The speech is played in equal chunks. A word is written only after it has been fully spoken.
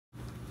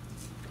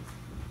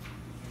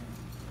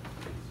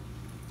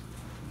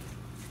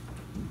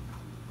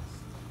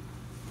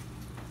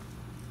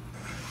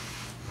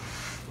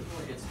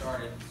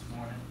started this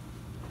morning,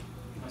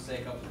 I'm going to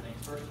say a couple of things.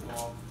 First of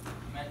all,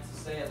 I meant to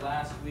say it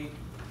last week,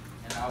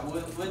 and I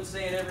would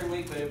say it every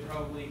week, but it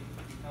probably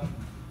become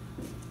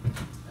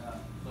a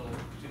little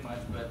too much.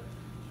 But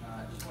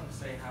I just want to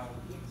say how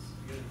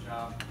good a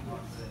job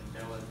Martha and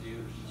Della do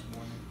each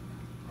morning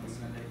on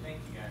Sunday. Thank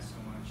you guys so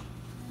much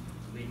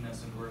for leading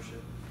us in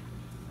worship.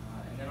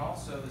 And then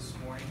also this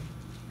morning,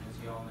 as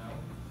you all know,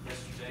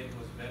 yesterday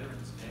was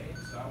Veterans Day,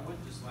 so I would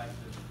just like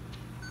to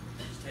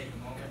just take a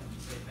moment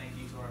and say thank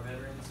you to our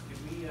veterans. Could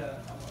we,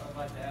 I'd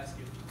like to ask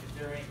if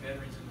there are any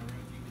veterans in the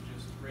room, if you could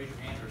just raise your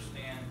hand or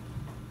stand,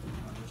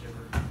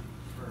 whichever,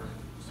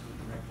 so we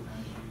can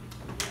recognize you.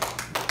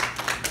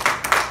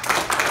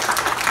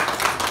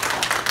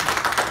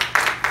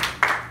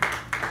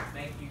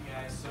 Thank you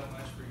guys so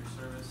much for your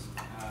service.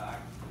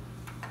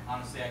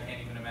 Honestly, I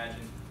can't even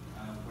imagine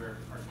where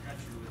our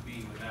country would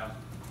be without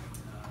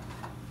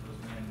those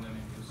men and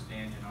women who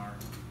stand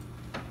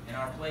in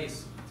our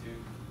place to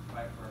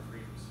fight for our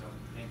freedom. So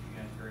thank you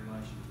guys very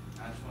much.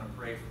 I just want to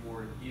pray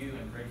for you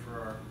and pray for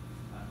our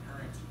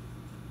current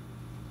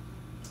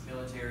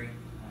military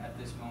at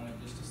this moment,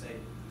 just to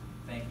say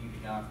thank you to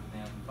God for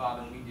them.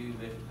 Father, we do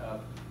lift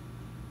up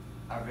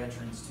our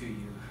veterans to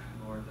you,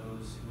 Lord,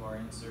 those who are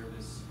in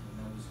service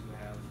and those who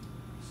have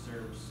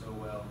served so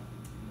well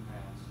in the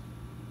past.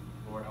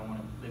 Lord, I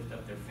want to lift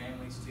up their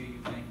families to you.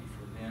 Thank you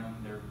for them,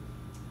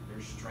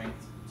 their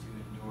strength to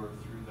endure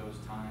through those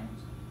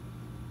times.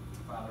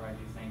 Father, I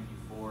do thank you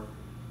for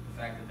the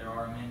fact that there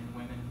are men and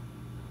women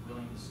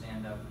willing to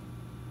stand up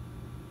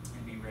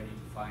and be ready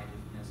to fight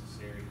if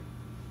necessary,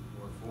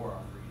 or for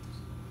our freedoms.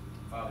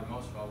 Father,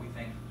 most of all, we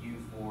thank you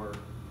for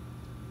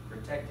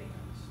protecting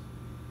us,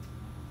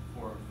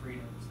 for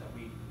freedoms that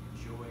we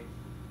enjoy.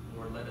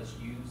 Lord, let us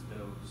use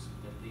those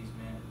that these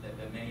men,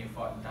 that many have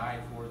fought and died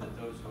for, that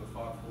those who have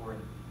fought for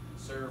and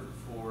served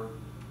for,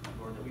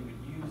 Lord, that we would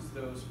use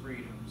those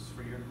freedoms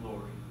for your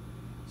glory,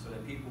 so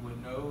that people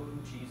would know who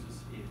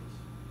Jesus is,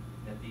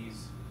 that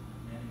these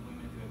men and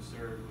women who have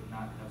served would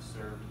not have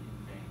served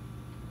in vain.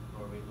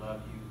 Lord, we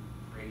love you,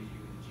 praise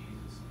you in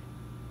Jesus'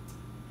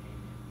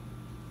 name.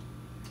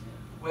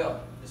 Amen.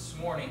 Well, this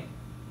morning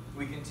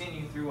we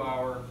continue through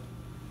our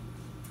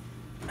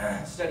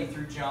study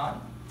through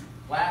John.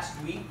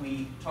 Last week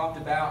we talked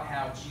about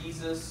how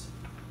Jesus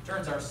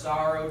turns our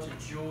sorrow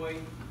to joy.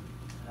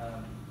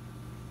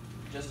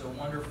 Just a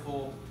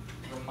wonderful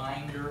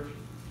reminder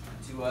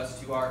to us,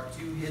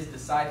 to his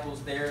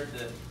disciples there,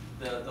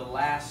 the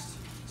Last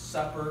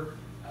Supper,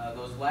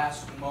 those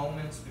last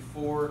moments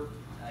before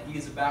he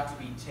is about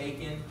to be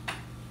taken.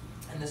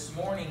 And this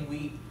morning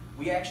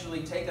we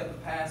actually take up a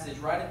passage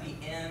right at the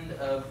end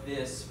of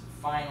this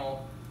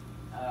final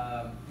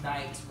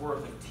night's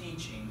worth of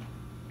teaching,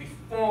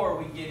 before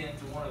we get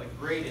into one of the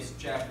greatest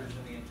chapters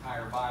in the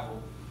entire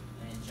Bible,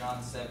 in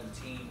John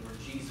 17, where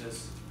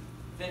Jesus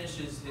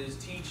finishes his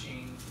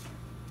teaching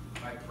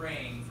by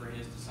praying for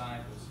his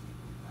disciples.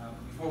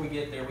 Before we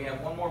get there, we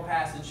have one more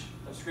passage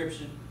of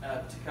Scripture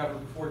to cover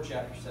before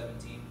chapter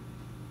 17.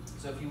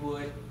 So if you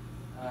would,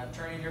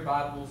 turn in your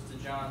Bibles to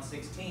John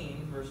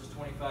 16, verses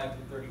 25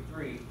 through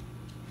 33.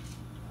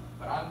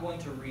 But I'm going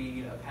to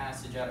read a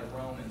passage out of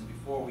Romans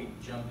before we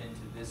jump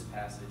into this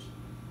passage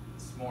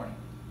this morning.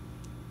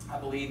 I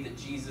believe that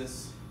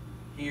Jesus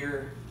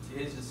here to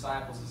his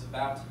disciples is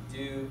about to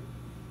do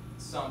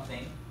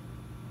something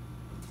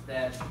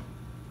that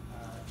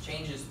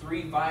changes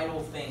three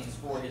vital things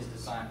for his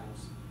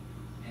disciples,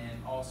 and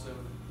also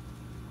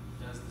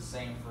does the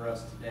same for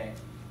us today.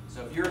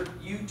 So if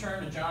you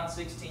turn to John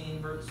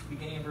 16,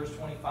 beginning in verse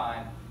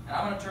 25, and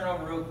I'm going to turn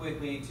over real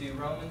quickly to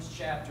Romans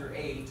chapter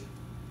 8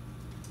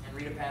 and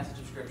read a passage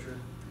of Scripture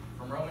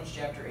from Romans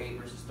chapter 8,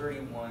 verses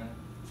 31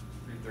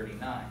 through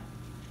 39.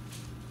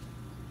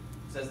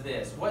 It says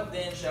this: "What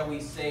then shall we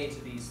say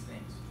to these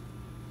things?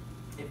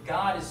 If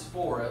God is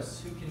for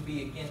us, who can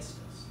be against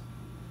us?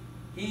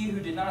 He who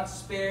did not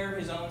spare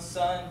his own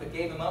Son, but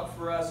gave him up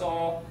for us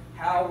all,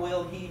 how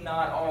will he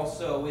not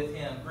also with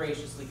him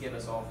graciously give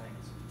us all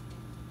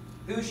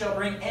things? Who shall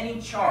bring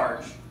any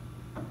charge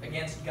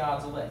against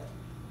God's elect?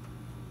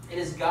 It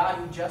is God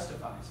who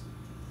justifies.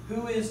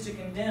 Who is to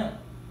condemn?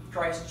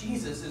 Christ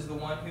Jesus is the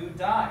one who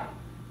died.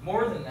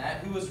 More than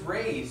that, who was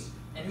raised,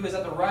 and who is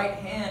at the right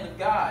hand of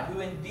God, who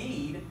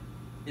indeed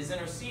is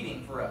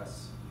interceding for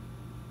us.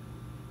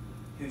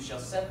 Who shall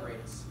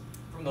separate us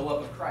from the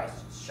love of Christ?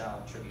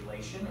 Shall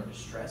tribulation, or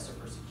distress, or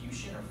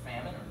persecution, or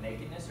famine, or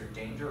nakedness, or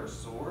danger, or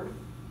sword?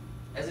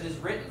 As it is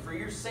written, for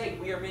your sake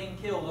we are being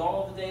killed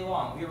all the day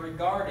long. We are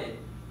regarded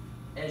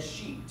as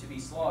sheep to be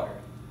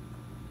slaughtered.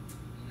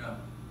 No.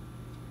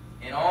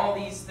 In all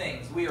these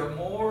things we are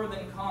more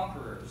than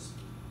conquerors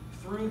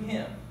through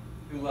him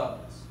who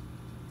loved us.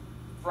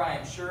 For I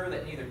am sure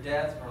that neither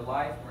death, nor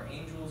life, nor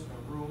angels,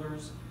 nor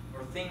rulers,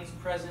 nor things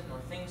present, nor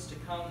things to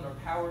come, nor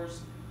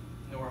powers,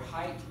 nor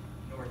height,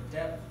 nor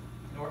depth,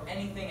 nor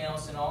anything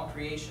else in all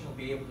creation will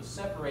be able to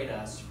separate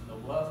us from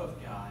the love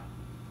of God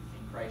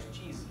in Christ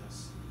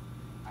Jesus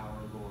our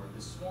Lord.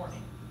 This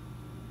morning,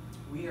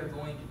 we are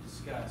going to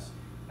discuss,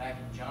 back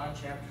in John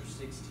chapter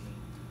 16,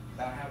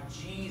 about how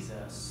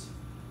Jesus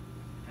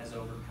has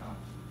overcome.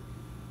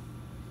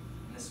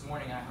 And this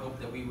morning I hope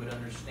that we would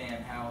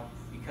understand how,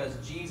 because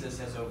Jesus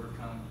has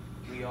overcome,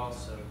 we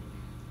also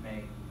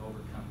may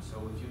overcome.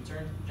 So if you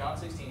turn to John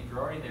 16, if you're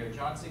already there,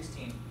 John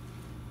 16,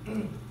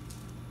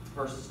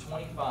 verses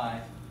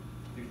 25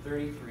 through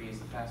 33 is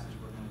the passage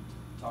we're going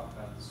to talk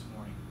about this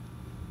morning.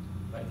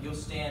 But if you'll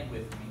stand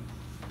with me,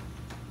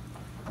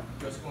 I'm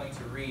just going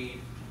to read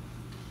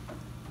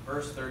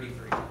verse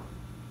 33.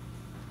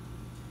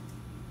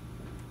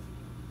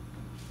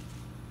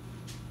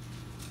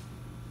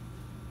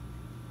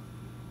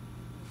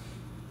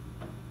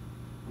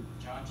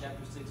 John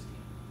chapter 16,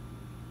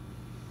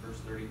 verse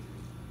 33.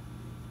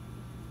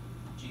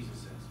 Jesus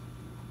says,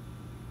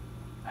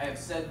 I have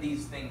said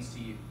these things to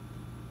you,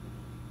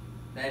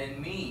 that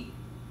in me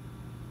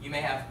you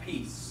may have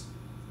peace.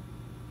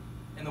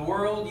 In the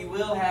world you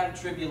will have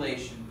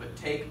tribulation, but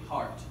take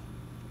heart.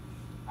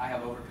 I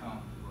have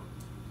overcome.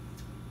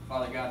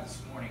 Father God,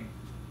 this morning,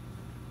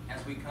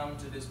 as we come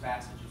to this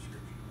passage of Scripture,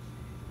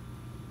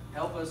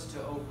 help us to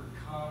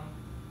overcome.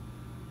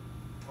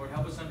 Lord,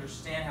 help us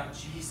understand how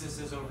Jesus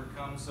has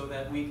overcome so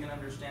that we can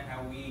understand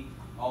how we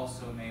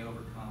also may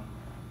overcome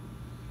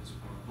this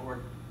world.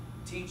 Lord,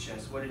 teach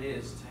us what it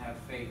is to have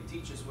faith.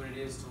 Teach us what it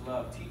is to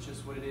love. Teach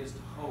us what it is to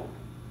hope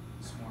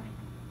this morning.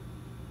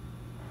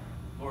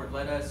 Lord,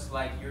 let us,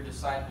 like your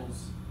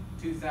disciples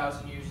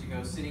 2,000 years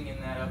ago, sitting in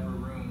that upper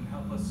room,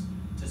 help us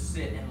to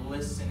sit and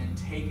listen and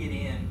take it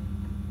in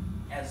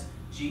as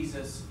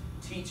Jesus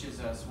teaches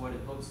us what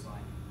it looks like.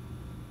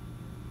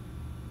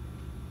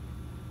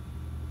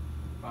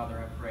 Father,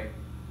 I pray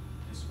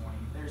this morning,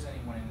 if there's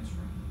anyone in this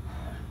room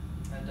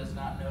that does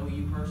not know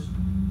you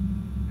personally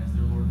as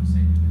their Lord and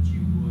Savior, that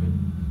you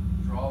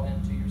would draw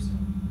them to yourself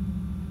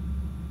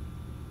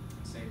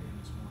and save them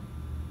this morning.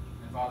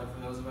 And Father, for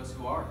those of us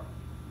who are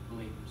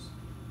believers,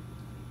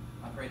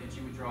 I pray that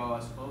you would draw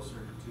us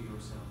closer to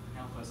yourself and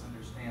help us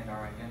understand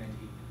our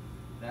identity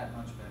that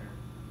much better.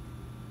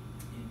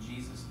 In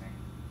Jesus' name,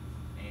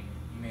 amen.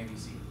 You may be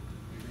seated.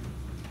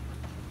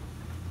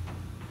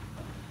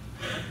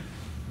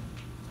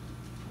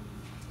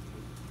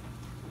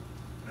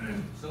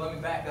 So let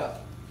me back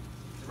up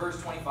to verse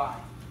 25.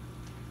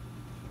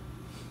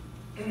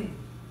 I'm going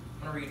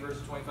to read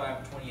verses 25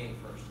 and 28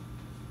 first.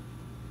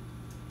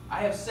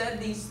 I have said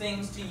these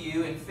things to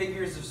you in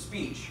figures of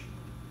speech.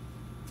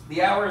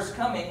 The hour is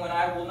coming when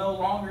I will no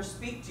longer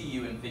speak to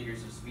you in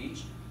figures of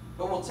speech,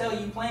 but will tell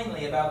you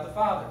plainly about the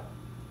Father.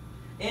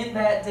 In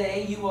that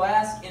day you will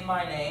ask in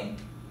my name,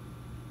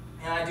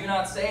 and I do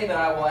not say that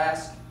I will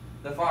ask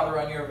the Father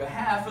on your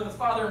behalf, for the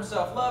Father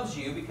himself loves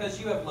you, because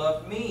you have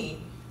loved me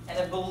and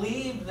have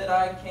believed that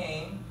I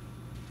came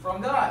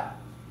from God.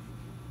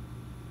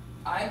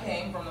 I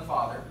came from the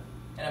Father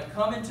and have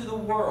come into the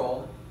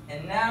world,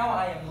 and now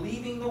I am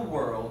leaving the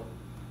world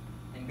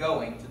and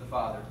going to the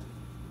Father.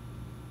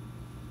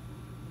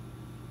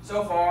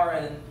 So far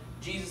in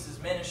Jesus'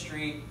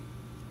 ministry,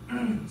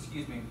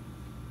 excuse me,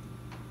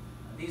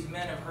 these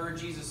men have heard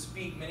Jesus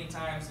speak many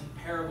times in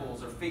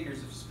parables or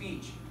figures of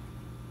speech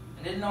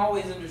and didn't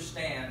always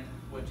understand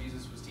what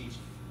Jesus was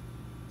teaching.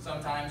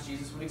 Sometimes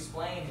Jesus would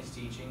explain his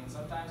teaching, and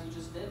sometimes he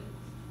just didn't.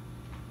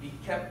 He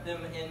kept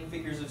them in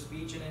figures of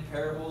speech and in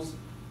parables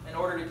in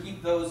order to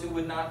keep those who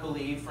would not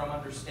believe from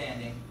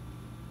understanding,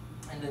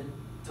 and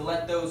to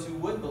let those who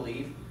would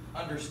believe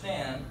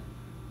understand.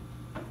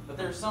 But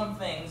there are some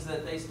things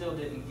that they still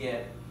didn't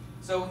get.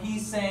 So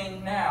he's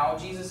saying now,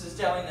 Jesus is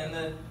telling them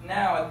that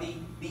now at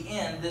the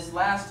end, this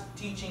last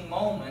teaching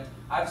moment,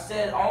 I've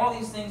said all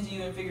these things to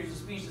you in figures of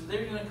speech.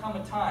 There's going to come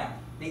a time,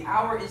 the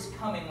hour is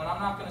coming when I'm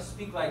not going to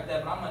speak like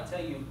that, but I'm going to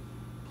tell you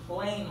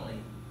plainly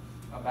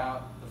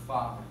about the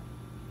Father.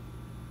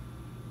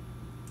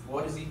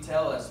 What does he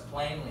tell us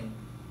plainly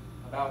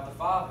about the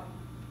Father?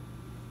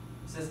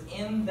 He says,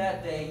 in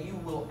that day you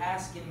will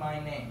ask in my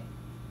name.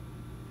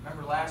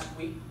 Remember last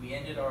week we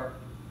ended our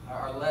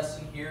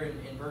lesson here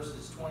in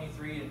verses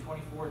 23 and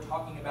 24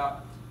 talking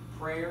about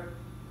prayer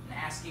and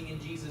asking in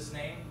Jesus'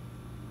 name.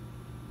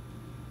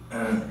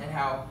 And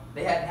how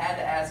they hadn't had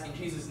to ask in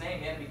Jesus'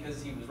 name yet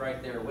because he was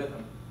right there with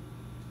them.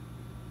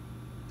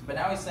 But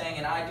now he's saying,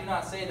 and I do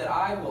not say that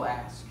I will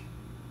ask.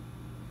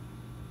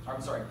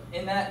 I'm sorry.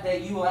 In that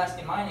day you will ask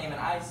in my name,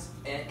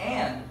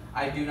 and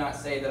I do not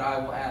say that I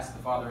will ask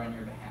the Father on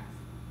your behalf.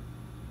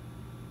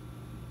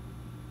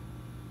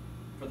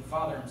 For the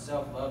Father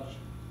himself loves you.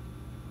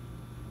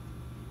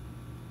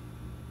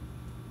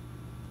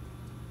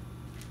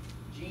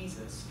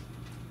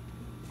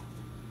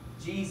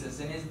 Jesus,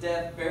 in his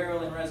death,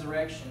 burial, and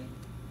resurrection,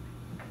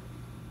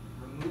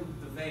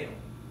 removed the veil.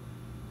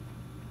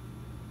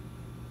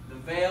 The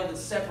veil that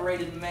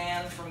separated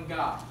man from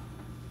God.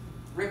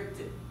 Ripped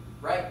it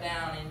right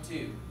down in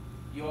two.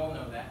 You all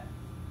know that.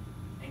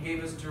 And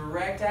gave us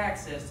direct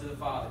access to the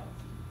Father.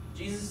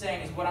 Jesus is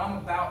saying is what I'm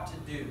about to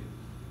do.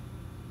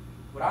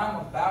 What I'm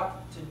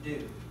about to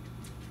do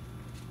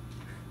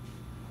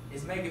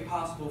is make it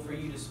possible for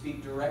you to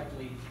speak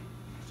directly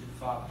to the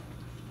Father.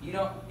 You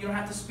don't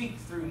have to speak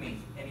through me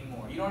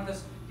anymore. You don't have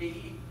to.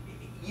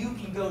 you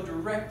can go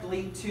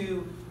directly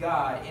to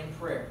God in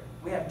prayer.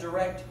 We have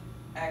direct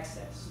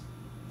access.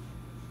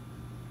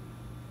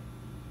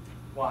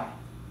 Why?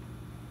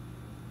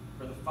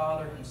 For the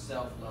Father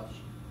himself loves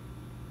you,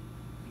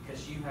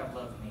 because you have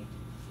loved me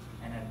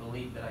and have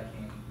believed that I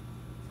came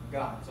from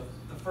God. So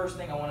the first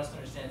thing I want us to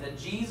understand is that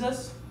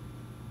Jesus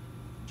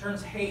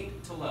turns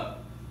hate to love.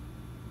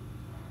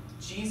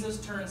 Jesus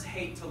turns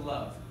hate to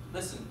love.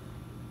 Listen,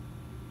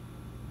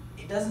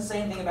 it doesn't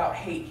say anything about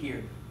hate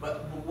here,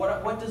 but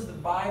what does the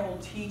Bible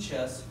teach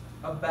us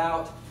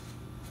about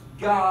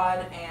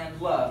God and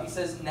love? He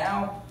says,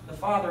 now the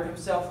Father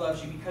himself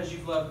loves you because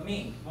you've loved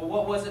me. Well,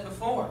 what was it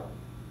before?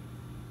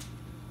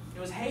 It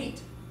was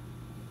hate.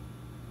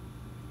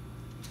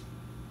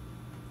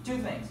 Two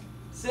things.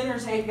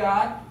 Sinners hate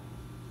God.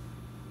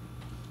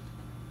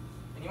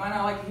 And you might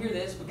not like to hear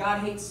this, but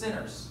God hates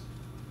sinners.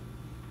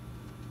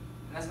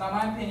 And that's not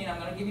my opinion. I'm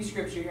going to give you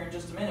scripture here in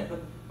just a minute.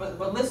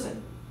 But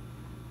listen.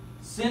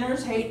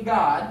 Sinners hate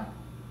God,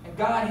 and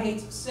God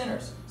hates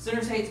sinners.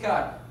 Sinners hates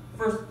God.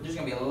 First, there's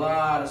going to be a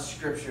lot of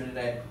scripture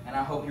today, and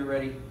I hope you're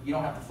ready. You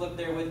don't have to flip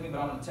there with me, but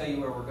I'm going to tell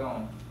you where we're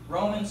going.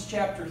 Romans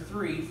chapter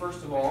 3,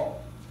 first of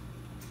all,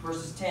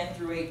 verses 10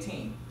 through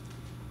 18.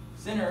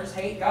 Sinners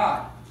hate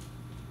God.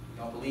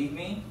 You don't believe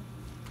me?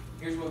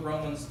 Here's what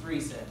Romans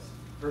 3 says,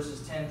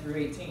 verses 10 through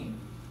 18.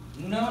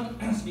 None,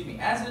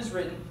 as it is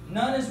written,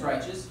 none is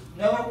righteous,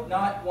 no,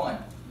 not one.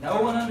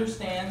 No one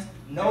understands,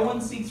 no one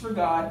seeks for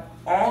God.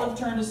 All have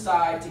turned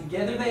aside,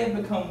 together they have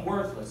become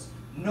worthless.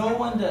 No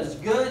one does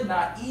good,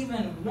 not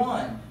even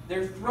one.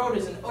 Their throat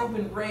is an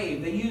open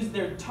grave. They use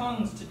their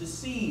tongues to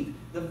deceive.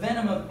 The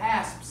venom of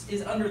asps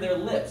is under their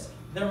lips.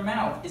 Their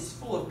mouth is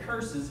full of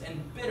curses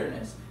and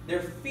bitterness.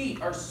 Their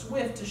feet are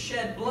swift to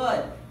shed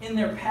blood. In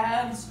their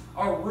paths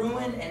are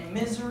ruin and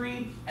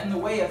misery, and the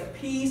way of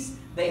peace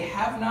they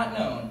have not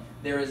known.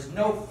 There is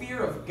no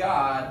fear of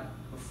God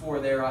before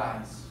their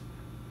eyes.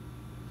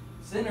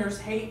 Sinners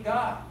hate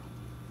God.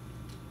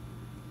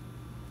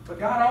 But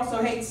God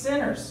also hates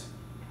sinners.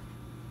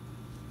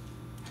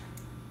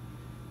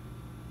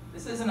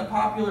 This isn't a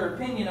popular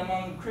opinion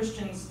among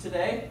Christians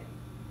today,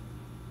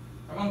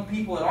 among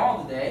people at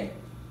all today.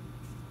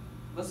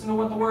 Listen to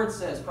what the Word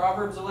says.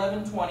 Proverbs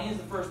 11:20 is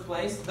the first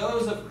place.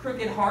 Those of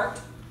crooked heart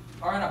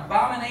are an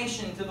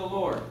abomination to the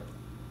Lord,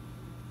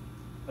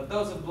 but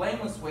those of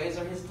blameless ways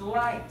are His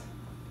delight.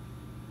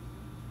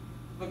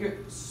 Look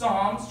at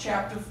Psalms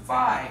chapter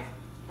 5,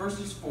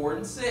 verses 4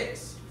 to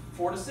 6.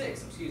 Here's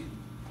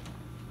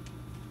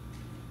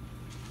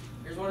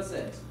what it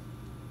says.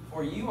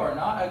 For you are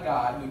not a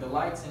God who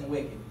delights in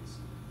wickedness.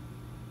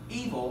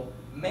 Evil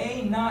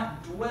may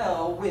not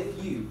dwell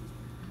with you.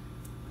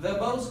 The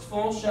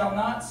boastful shall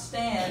not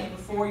stand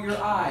before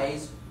your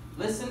eyes.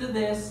 Listen to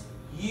this.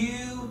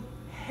 You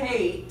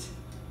hate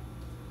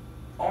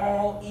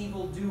all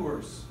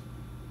evildoers.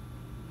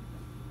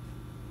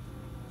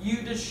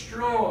 You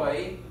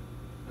destroy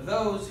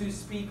those who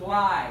speak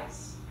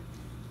lies.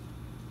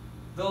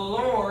 The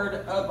Lord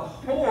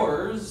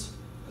abhors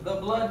the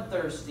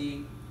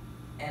bloodthirsty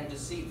and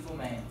deceitful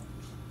man.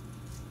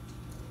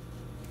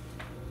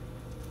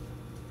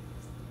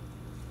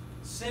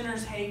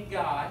 Sinners hate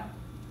God,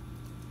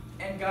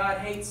 and God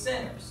hates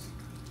sinners.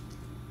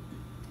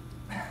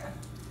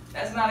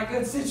 That's not a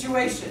good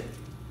situation.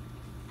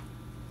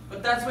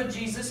 But that's what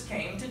Jesus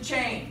came to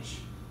change.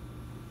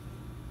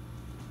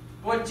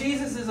 What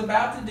Jesus is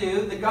about to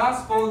do, the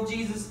gospel of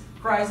Jesus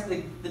Christ,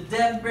 the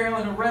death, burial,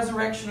 and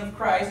resurrection of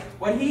Christ,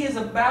 what He is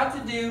about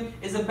to do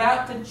is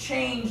about to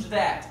change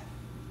that.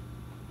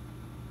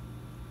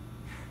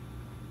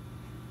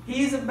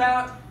 He's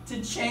about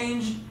to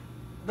change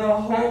the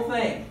whole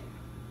thing.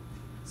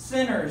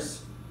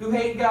 Sinners who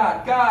hate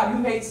God, God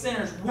who hates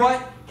sinners.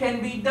 What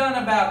can be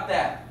done about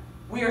that?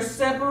 We are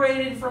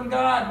separated from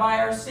God by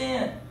our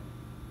sin.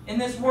 In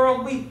this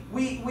world,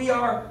 we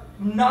are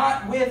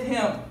not with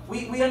Him.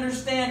 We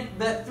understand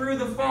that through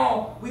the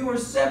fall, we were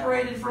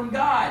separated from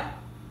God.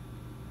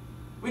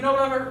 We no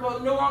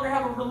longer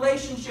have a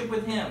relationship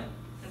with Him.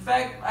 In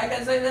fact, like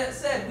I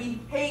said,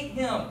 we hate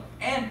Him,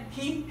 and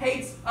He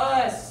hates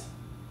us.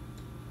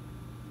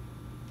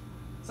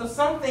 So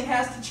something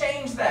has to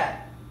change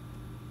that.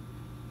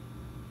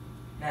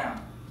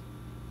 Now,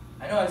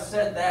 I know I've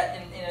said that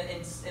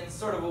in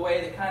sort of a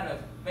way that kind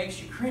of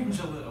makes you cringe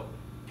a little.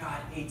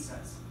 God hates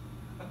us.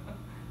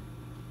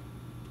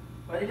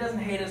 But He doesn't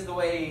hate us the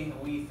way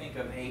we think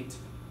of hate.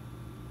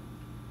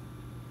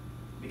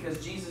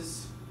 Because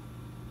Jesus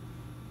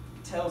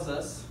tells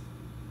us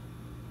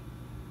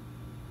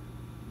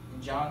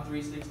in John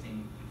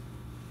 3:16,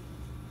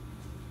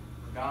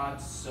 for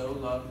God so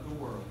loved the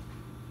world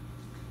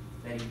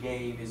that He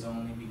gave His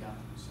only begotten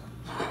Son,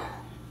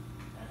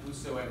 that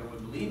whosoever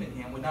would believe in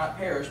Him would not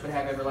perish but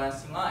have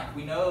everlasting life.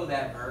 We know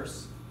that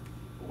verse.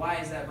 But why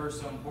is that verse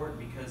so important?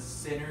 Because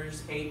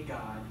sinners hate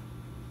God,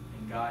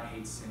 and God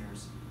hates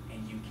sinners.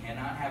 And you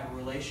cannot have a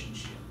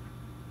relationship.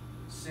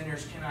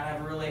 Sinners cannot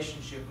have a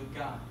relationship with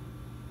God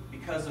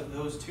because of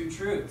those two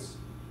truths.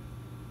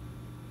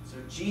 So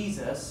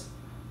Jesus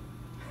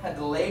had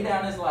to lay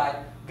down his life.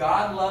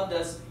 God loved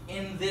us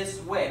in this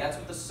way. That's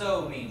what the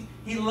so means.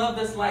 He loved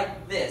us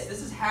like this.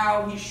 This is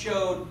how he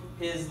showed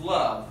his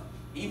love.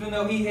 Even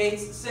though he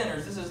hates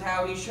sinners, this is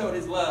how he showed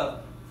his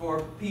love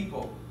for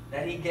people.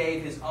 That he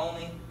gave his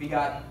only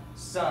begotten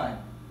Son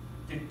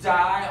to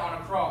die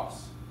on a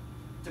cross,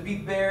 to be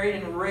buried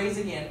and raised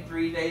again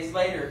 3 days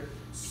later,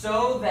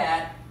 so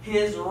that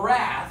his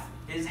wrath,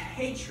 his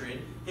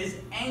hatred, his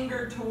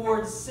anger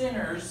towards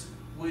sinners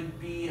would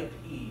be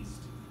appeased.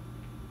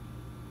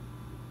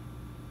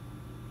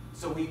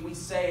 So we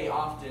say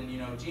often,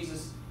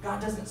 Jesus,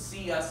 God doesn't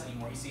see us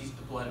anymore. He sees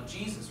the blood of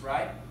Jesus,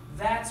 right?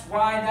 That's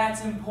why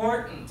that's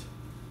important.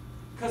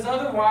 Because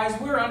otherwise,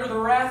 we're under the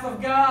wrath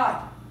of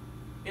God.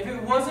 If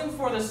it wasn't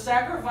for the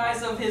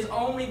sacrifice of his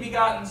only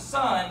begotten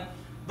Son,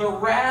 the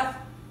wrath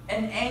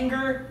and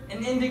anger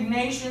and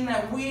indignation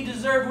that we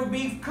deserve would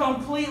be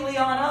completely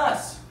on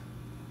us.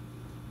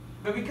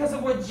 But because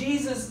of what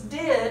Jesus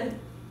did,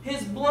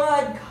 his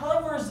blood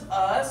covers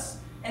us,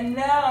 and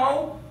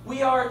now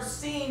we are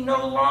seen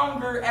no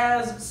longer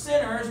as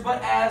sinners,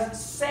 but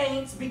as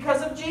saints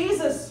because of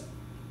Jesus.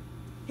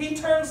 He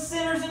turns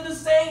sinners into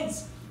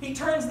saints. He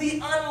turns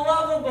the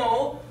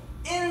unlovable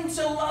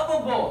into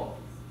lovable.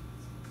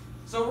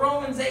 So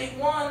Romans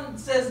 8:1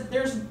 says,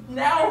 there's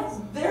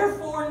now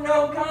therefore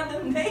no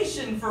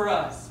condemnation for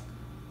us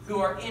who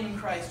are in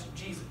Christ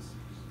Jesus.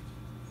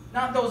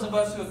 Not those of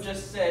us who have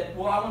just said,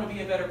 well, I want to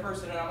be a better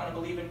person and I want to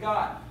believe in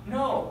God.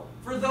 No,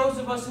 for those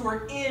of us who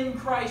are in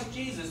Christ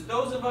Jesus,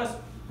 those of us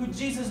who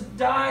Jesus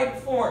died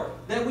for,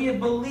 that we have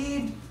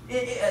believed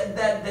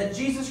that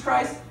Jesus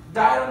Christ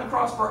died on the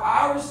cross for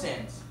our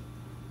sins,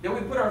 that we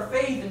put our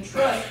faith and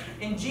trust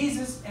in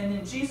Jesus and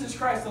in Jesus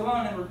Christ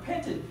alone and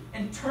repented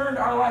and turned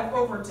our life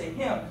over to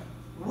him.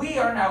 We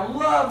are now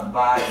loved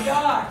by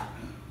God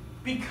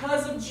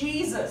because of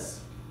Jesus.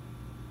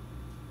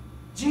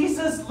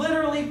 Jesus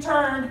literally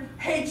turned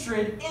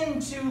hatred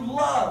into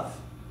love.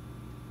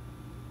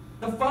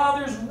 The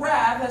Father's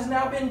wrath has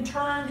now been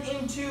turned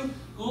into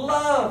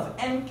love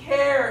and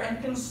care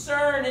and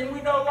concern, and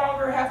we no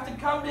longer have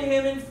to come to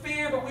him in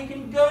fear, but we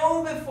can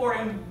go before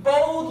him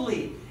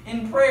boldly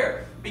in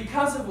prayer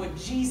because of what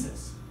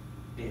Jesus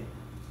did.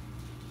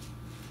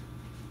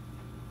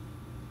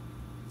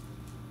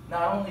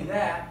 Not only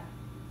that,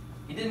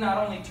 he did not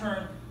only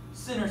turn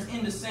sinners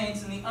into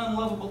saints and the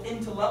unlovable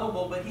into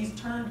lovable, but he's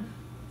turned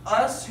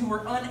us who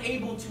were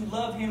unable to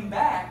love him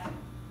back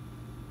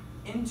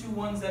into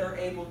ones that are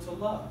able to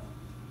love.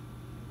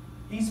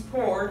 He's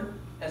poured,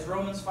 as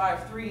Romans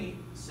 5:3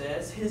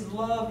 says, his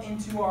love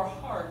into our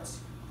hearts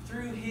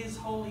through his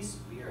Holy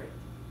Spirit.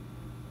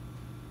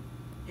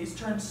 He's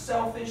turned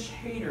selfish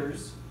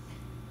haters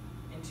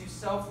into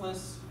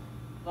selfless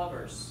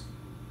lovers.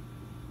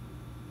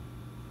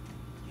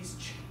 He's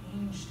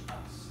changed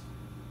us.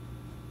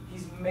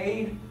 He's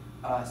made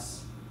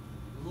us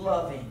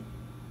loving.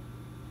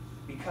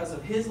 Because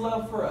of his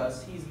love for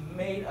us, he's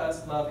made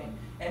us loving.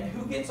 And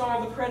who gets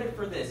all the credit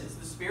for this? It's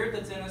the Spirit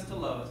that's in us to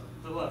love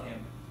him.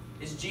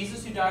 It's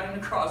Jesus who died on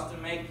the cross to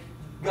make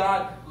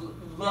God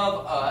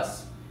love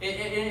us.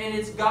 And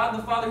it's God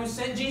the Father who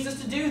sent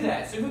Jesus to do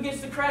that. So who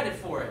gets the credit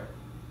for it?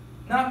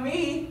 Not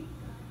me.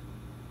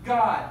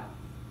 God.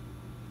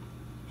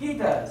 He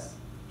does.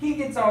 He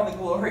gets all the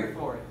glory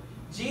for it.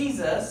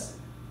 Jesus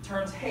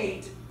turns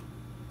hate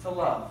to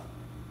love.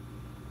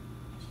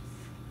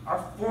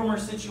 Our former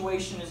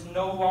situation is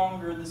no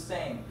longer the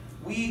same.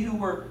 We who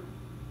were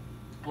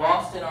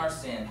lost in our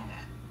sin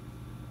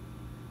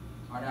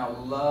are now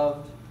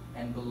loved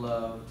and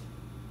beloved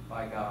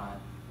by God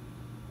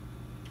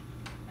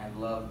and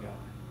love God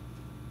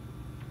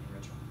in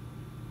return.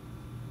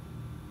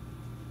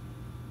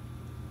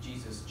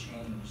 Jesus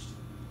changed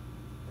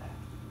that.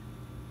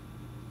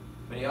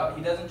 But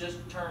he doesn't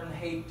just turn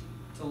hate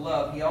to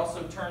love. He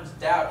also turns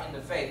doubt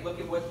into faith. Look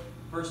at what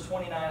verse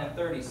 29 and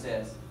 30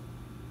 says.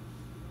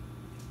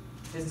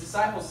 His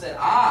disciples said,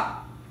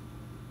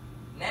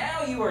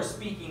 now you are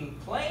speaking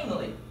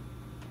plainly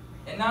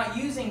and not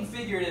using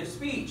figurative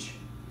speech.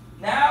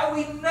 Now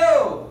we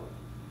know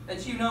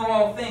that you know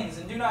all things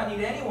and do not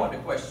need anyone to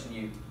question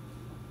you.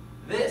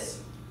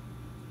 This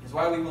is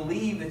why we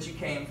believe that you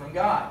came from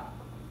God.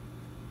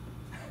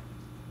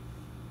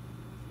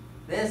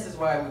 This is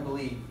why we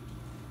believe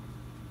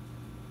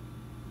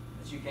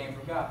that you came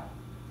from God.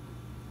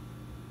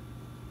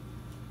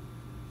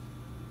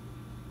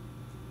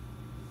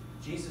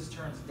 Jesus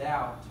turns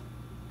doubt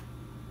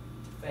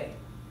to faith.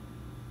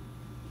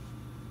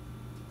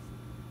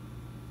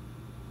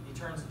 He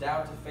turns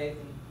doubt to faith,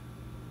 and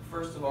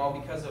first of all,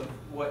 because of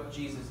what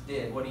Jesus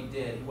did, what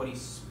he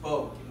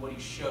spoke, and what he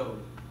showed.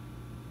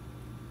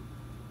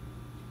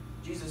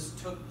 Jesus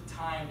took the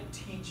time to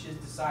teach his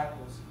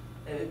disciples.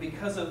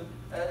 Because of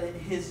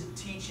his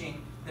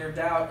teaching, their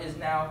doubt is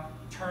now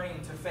turning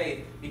to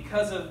faith.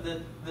 Because of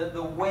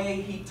the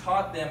way he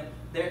taught them,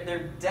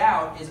 their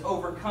doubt is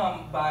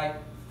overcome by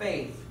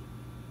faith.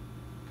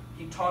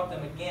 He taught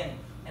them again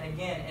and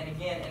again and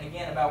again and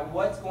again about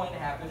what's going to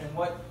happen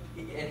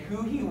and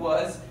who he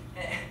was.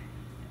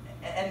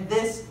 And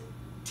this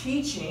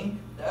teaching,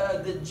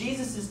 that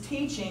Jesus'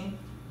 teaching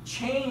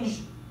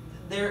changed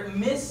their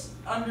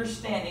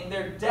misunderstanding,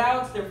 their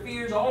doubts, their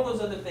fears, all those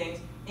other things,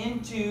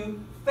 into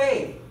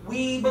faith.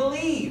 We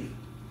believe,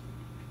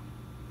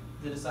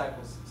 the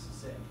disciples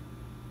said.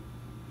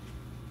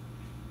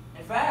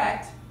 In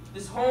fact,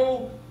 this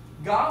whole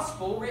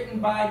gospel written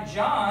by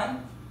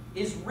John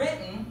is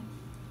written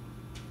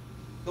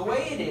the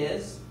way it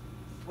is,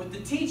 with the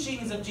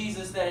teachings of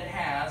Jesus that it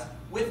has,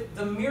 with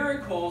the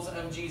miracles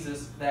of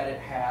Jesus that it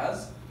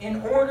has,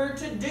 in order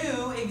to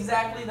do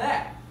exactly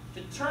that,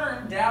 to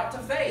turn doubt to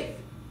faith.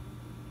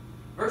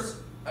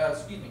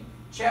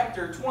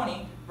 Chapter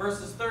 20,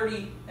 verses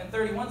 30 and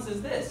 31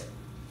 says this.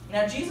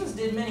 Now Jesus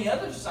did many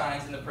other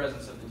signs in the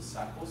presence of the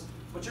disciples,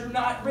 which are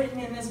not written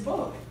in this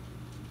book.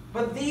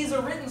 But these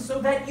are written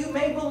so that you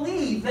may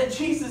believe that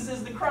Jesus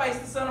is the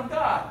Christ, the Son of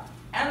God,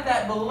 and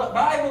that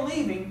by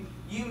believing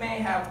you may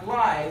have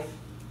life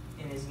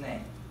in His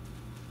name.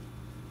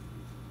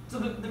 So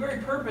the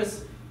very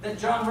purpose that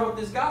John wrote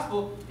this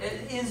gospel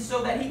is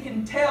so that he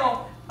can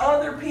tell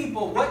other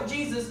people what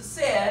Jesus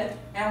said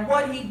and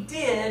what He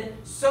did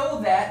so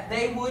that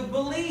they would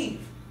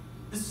believe.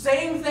 The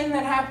same thing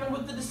that happened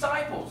with the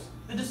disciples.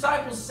 The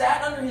disciples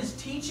sat under His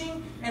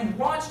teaching and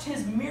watched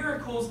His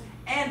miracles,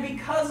 and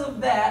because of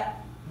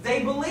that,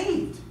 they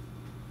believed.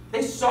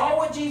 They saw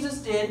what Jesus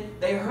did,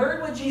 they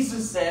heard what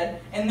Jesus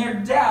said, and their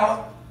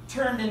doubt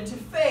turned into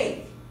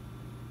faith.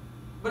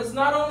 But it's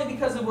not only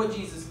because of what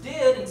Jesus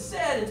did and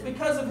said, it's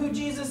because of who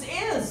Jesus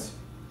is.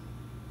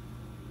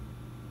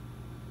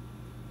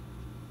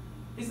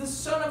 He's the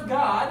Son of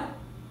God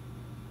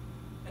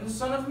and the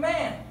Son of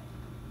Man.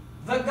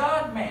 The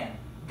God-man.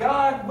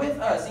 God with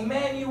us.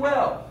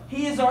 Emmanuel.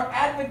 He is our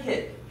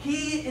advocate.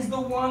 He is the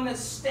one that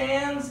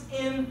stands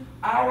in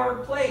our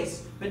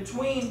place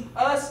between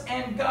us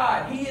and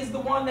God. He is the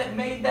one that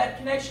made that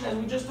connection, as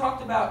we just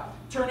talked about,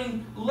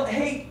 turning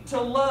hate to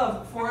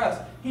love for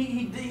us.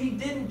 He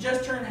didn't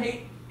just turn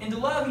hate into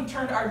love. He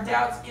turned our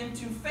doubts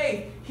into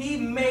faith. He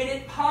made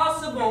it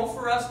possible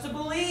for us to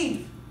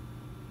believe.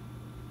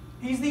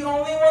 He's the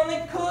only one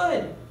that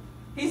could.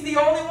 He's the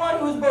only one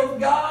who is both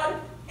God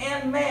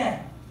and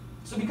man.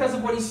 So because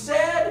of what He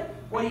said,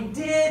 what He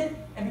did,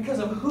 and because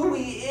of who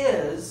He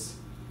is,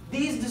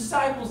 these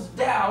disciples'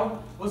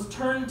 doubt was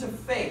turned to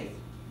faith.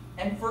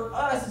 And for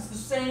us, it's the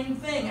same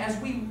thing.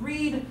 As we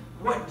read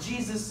what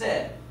Jesus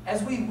said,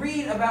 as we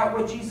read about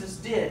what Jesus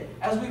did,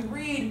 as we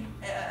read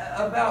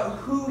about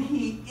who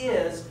He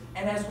is,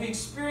 and as we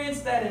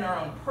experience that in our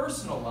own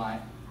personal life,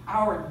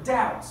 our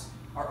doubts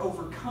are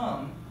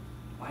overcome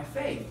by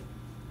faith.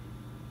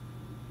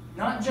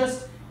 Not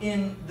just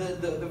in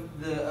the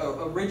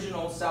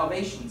original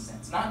salvation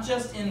sense, not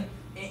just in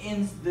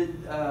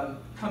the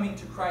coming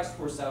to Christ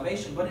for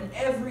salvation, but in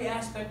every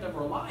aspect of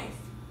our life.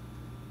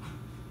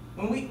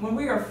 When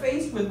we are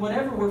faced with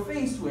whatever we're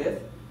faced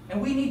with,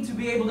 and we need to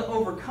be able to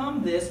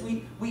overcome this,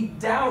 we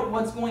doubt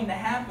what's going to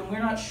happen, we're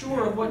not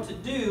sure of what to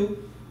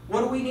do,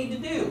 what do we need to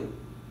do?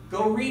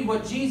 Go read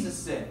what Jesus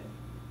said.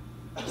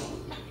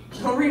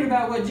 Go read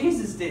about what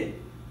Jesus did.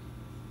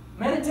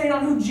 Meditate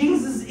on who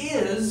Jesus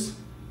is,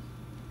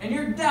 and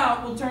your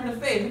doubt will turn to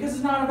faith, because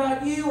it's not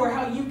about you or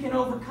how you can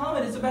overcome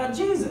it, it's about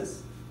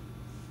Jesus.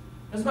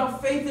 It's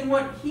about faith in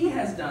what He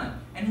has done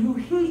and who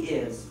He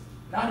is,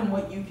 not in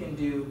what you can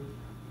do,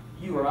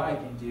 you or I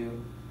can do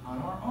on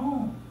our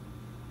own.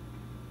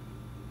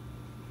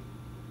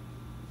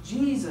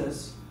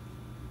 Jesus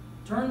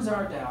turns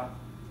our doubt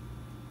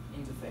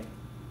into faith.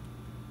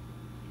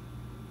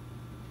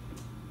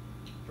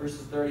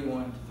 Verses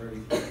 31 to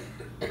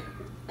 33.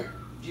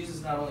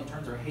 Jesus not only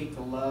turns our hate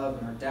to love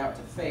and our doubt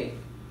to faith,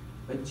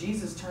 but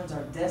Jesus turns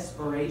our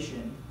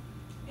desperation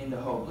into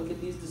hope. Look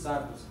at these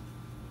disciples.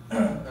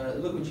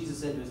 Look what Jesus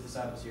said to His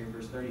disciples here in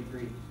verse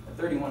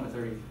 31 to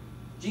 30.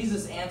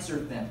 Jesus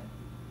answered them,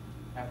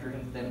 after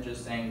them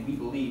just saying, "We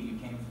believe you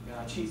came from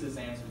God." Jesus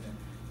answered them,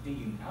 "Do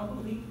you now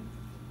believe?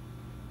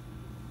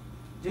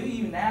 Do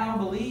you now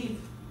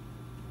believe?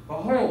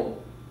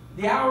 Behold,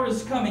 the hour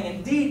is coming.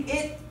 Indeed,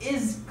 it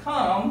is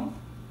come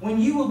when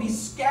you will be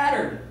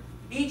scattered,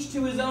 each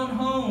to his own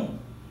home,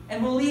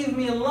 and will leave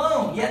me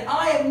alone. Yet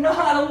I am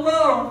not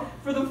alone,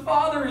 for the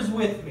Father is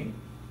with me.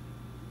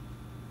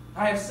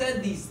 I have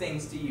said these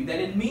things to you, that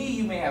in me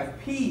you may have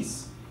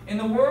peace. In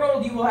the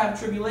world you will have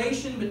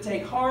tribulation, but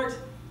take heart,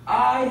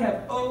 I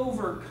have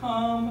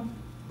overcome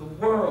the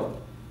world."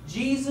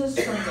 Jesus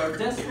turns our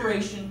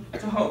desperation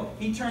to hope.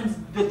 He turns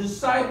the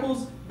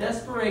disciples'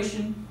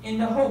 desperation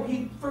into hope.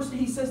 He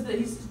says,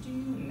 "Do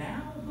you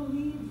now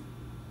believe?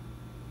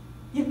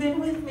 You've been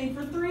with me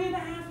for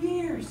 3.5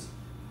 years.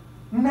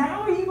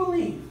 Now you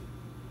believe.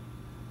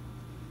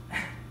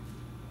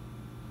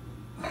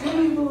 Do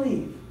you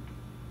believe?"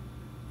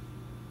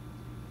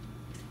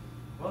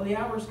 Well, the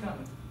hour's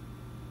coming,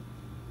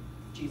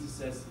 Jesus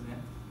says to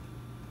them.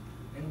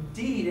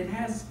 Indeed, it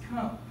has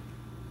come.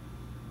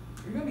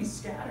 You're going to be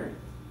scattered.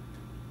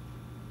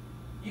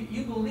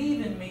 You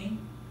believe in me.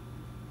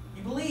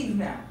 You believe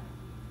now.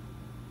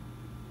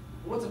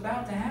 What's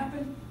about to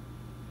happen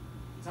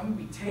is I'm going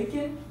to be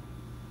taken.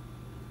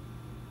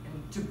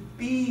 And to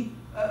be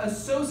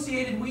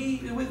associated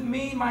with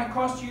me might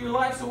cost you your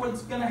life, so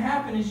what's going to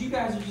happen is you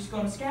guys are just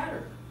going to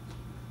scatter.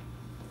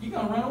 You're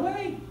going to run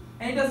away.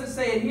 And he doesn't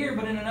say it here,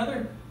 but in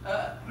another,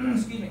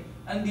 excuse me,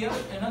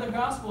 in another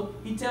gospel,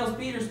 he tells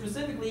Peter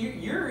specifically,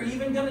 you're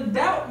even going to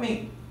doubt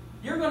me.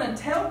 You're going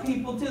to tell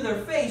people to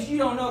their face, you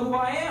don't know who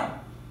I am.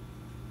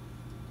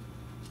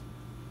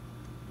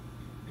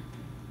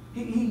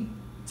 He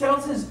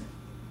tells his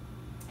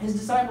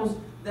disciples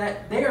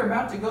that they are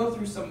about to go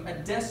through a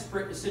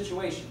desperate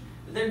situation.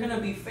 They're going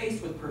to be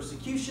faced with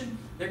persecution.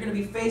 They're going to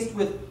be faced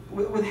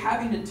with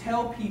having to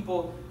tell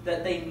people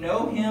that they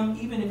know him,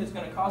 even if it's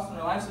going to cost them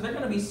their life. So they're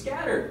going to be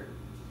scattered.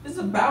 This is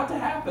about to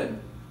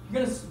happen.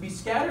 You're going to be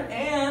scattered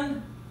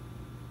and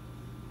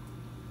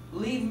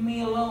leave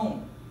me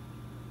alone.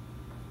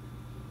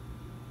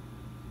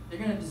 They're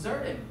going to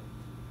desert him.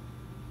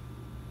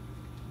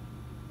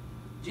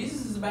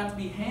 Jesus is about to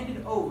be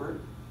handed over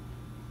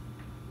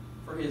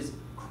for his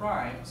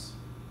crimes,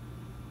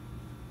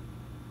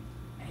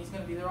 and he's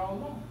going to be there all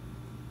alone.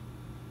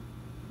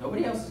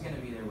 Nobody else is going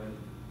to be there with him.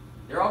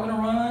 They're all going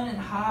to run and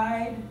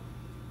hide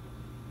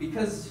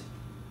because,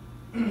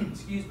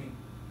 excuse me,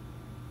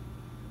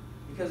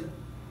 because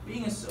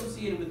being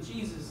associated with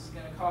Jesus is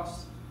going to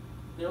cost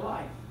their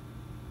life.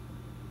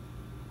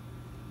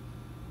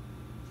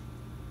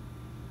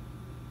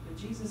 But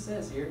Jesus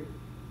says here,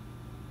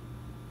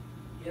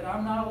 yet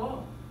I'm not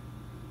alone.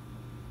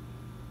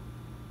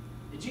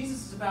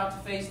 Jesus is about to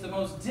face the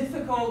most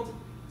difficult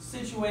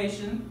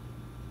situation,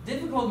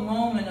 difficult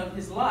moment of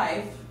his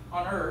life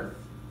on earth.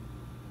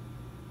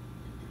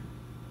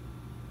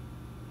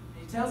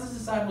 And he tells his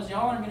disciples,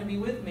 y'all aren't going to be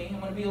with me.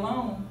 I'm going to be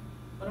alone.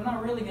 But I'm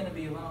not really going to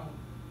be alone.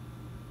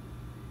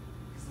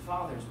 Because the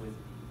Father's with me.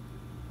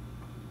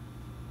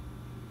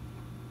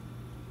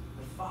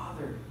 The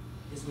Father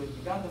is with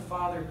me. God the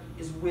Father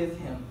is with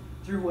him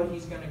through what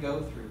he's going to go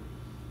through.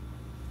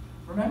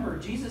 Remember,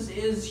 Jesus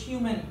is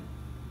human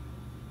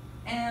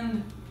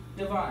and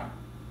divine.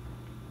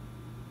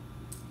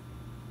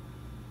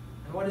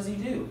 And what does he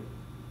do?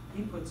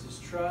 He puts his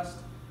trust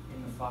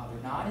in the Father,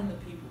 not in the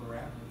people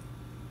around him.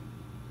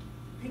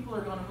 People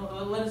are going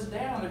to let us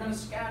down. They're going to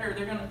scatter.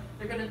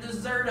 They're going to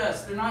desert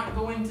us. They're not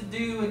going to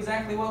do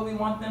exactly what we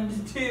want them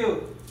to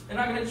do. They're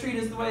not going to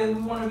treat us the way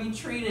we want to be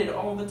treated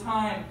all the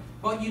time.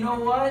 But you know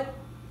what?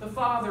 The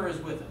Father is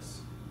with us.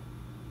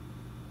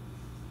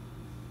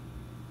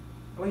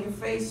 We can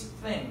face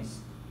things.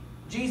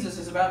 Jesus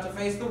is about to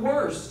face the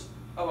worst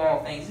of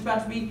all things. He's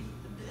about to be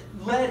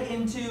led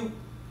into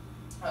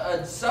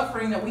a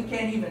suffering that we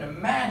can't even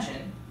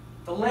imagine,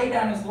 to lay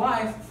down his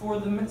life for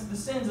the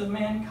sins of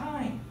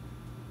mankind.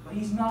 But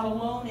he's not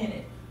alone in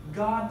it.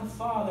 God the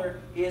Father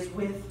is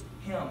with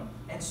him.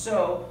 And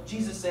so,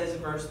 Jesus says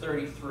in verse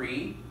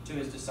 33 to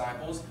his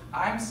disciples,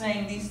 I'm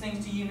saying these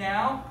things to you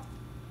now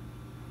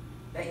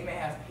that you may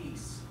have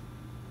peace.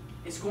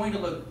 It's going to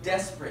look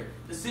desperate.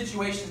 The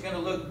situation is going to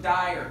look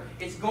dire.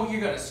 You're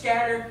going to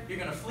scatter. You're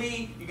going to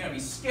flee. You're going to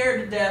be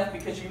scared to death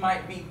because you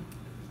might be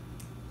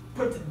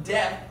put to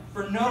death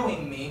for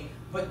knowing me.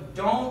 But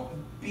don't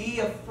be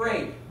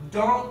afraid.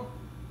 Don't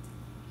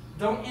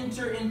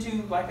enter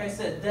into, like I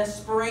said,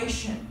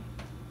 desperation.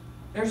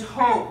 There's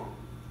hope.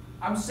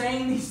 I'm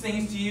saying these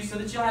things to you so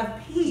that you'll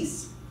have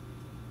peace.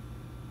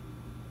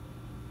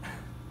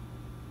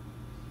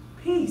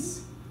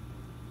 Peace.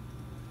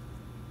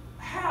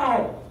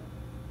 How?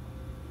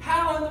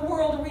 How in the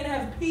world are we going to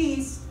have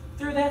peace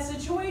through that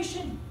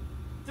situation?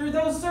 Through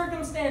those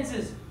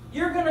circumstances?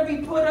 You're going to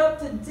be put up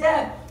to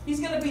death.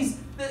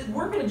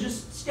 We're going to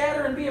just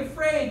scatter and be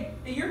afraid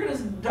that you're going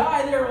to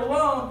die there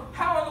alone.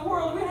 How in the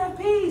world are we going to have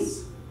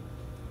peace?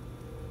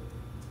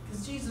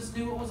 Because Jesus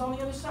knew what was on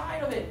the other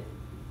side of it.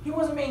 He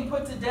wasn't being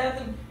put to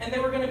death and they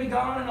were going to be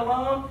gone and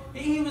alone.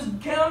 He was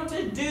come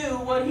to do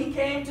what he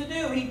came to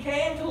do. He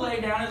came to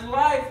lay down his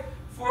life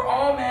for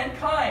all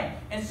mankind.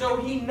 And so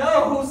he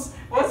knows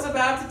what's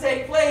about to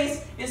take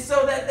place is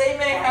so that they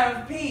may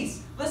have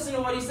peace. Listen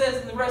to what he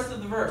says in the rest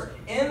of the verse.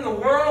 In the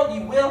world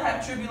you will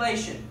have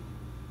tribulation.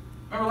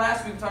 Remember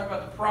last week we talked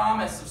about the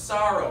promise of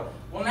sorrow.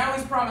 Well, now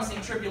he's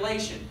promising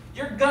tribulation.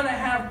 You're going to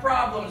have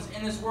problems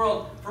in this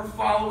world for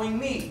following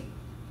me.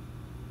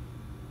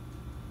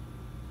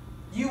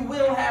 You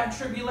will have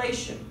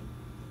tribulation.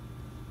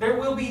 There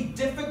will be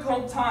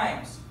difficult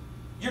times.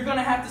 You're going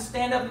to have to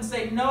stand up and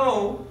say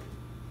no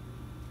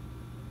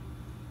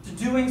to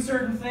doing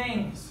certain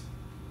things.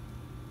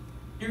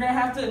 You're going to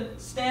have to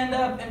stand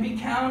up and be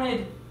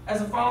counted as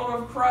a follower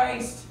of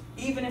Christ,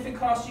 even if it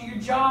costs you your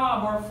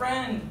job or a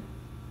friend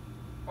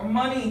or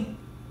money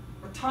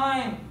or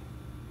time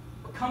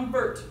or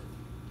comfort.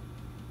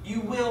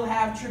 You will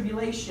have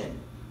tribulation.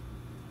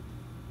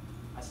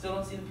 I still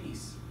don't see the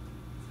peace.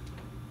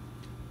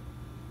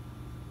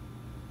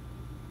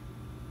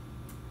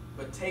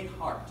 But take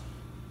heart.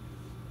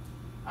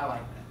 I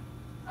like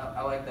that.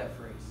 I like that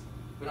phrase.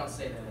 We don't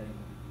say that anymore.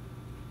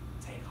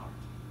 Take heart.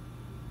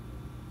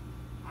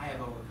 I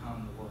have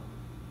overcome the world.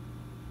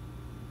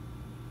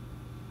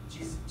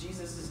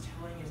 Jesus is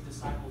telling his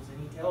disciples,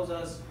 and he tells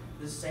us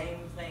the same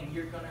thing.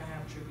 You're going to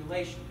have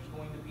tribulation. There's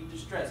going to be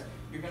distress.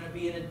 You're going to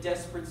be in a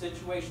desperate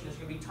situation. There's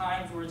going to be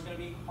times where it's going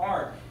to be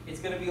hard.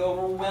 It's going to be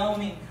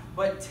overwhelming.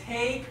 But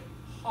take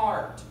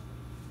heart.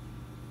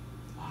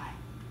 Why?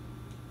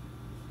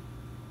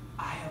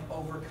 I have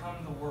overcome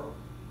the world.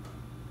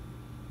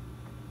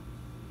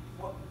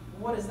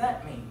 What does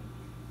that mean?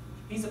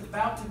 He's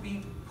about to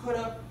be put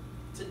up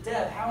to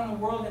death. How in the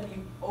world have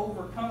you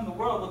overcome the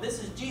world? Well,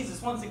 this is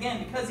Jesus, once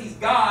again, because He's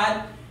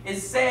God,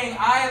 is saying,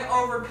 I have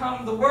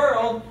overcome the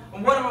world.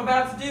 And what I'm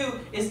about to do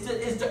is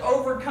to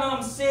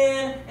overcome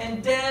sin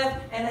and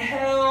death and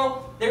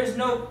hell. There's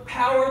no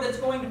power that's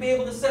going to be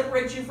able to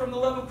separate you from the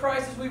love of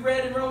Christ, as we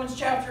read in Romans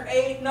chapter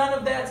 8. None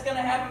of that's going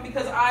to happen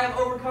because I have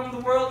overcome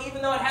the world,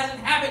 even though it hasn't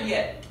happened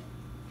yet.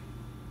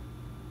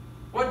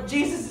 What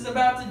Jesus is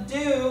about to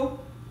do,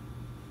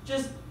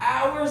 just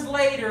hours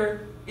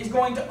later, is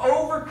going to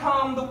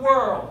overcome the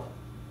world.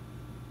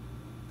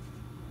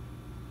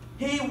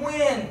 He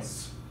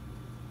wins.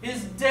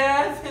 His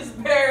death, His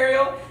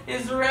burial,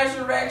 His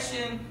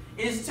resurrection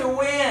is to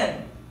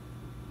win.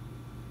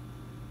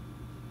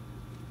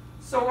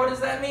 So what does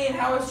that mean?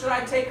 How should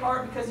I take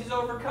heart because He's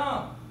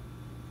overcome?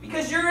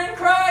 Because you're in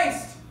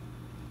Christ.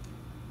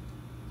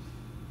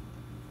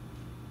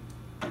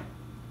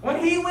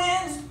 When He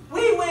wins,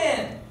 we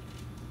win.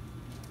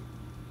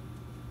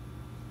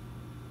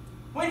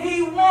 When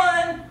He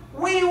won,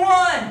 we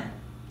won.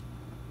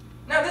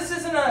 Now this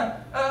isn't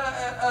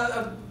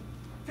a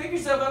pick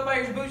yourself up by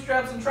your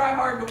bootstraps and try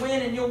hard to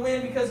win and you'll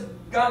win because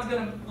God's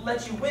going to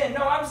let you win.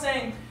 No, I'm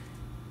saying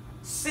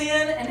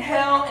sin and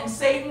hell and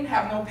Satan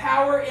have no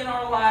power in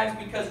our lives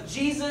because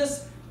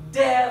Jesus'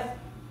 death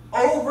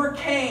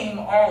overcame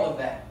all of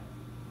that.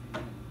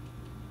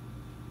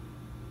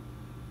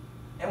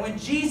 And when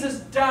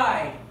Jesus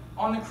died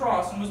on the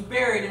cross and was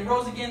buried and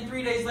rose again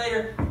 3 days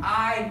later,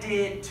 I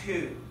did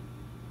too.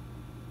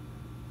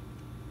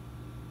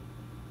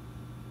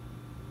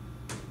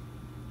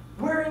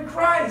 We're in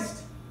Christ.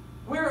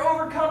 We're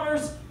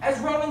overcomers, as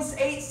Romans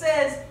 8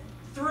 says,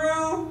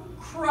 through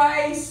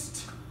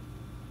Christ.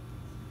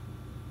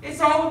 It's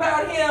all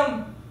about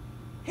Him.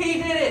 He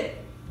did it.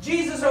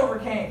 Jesus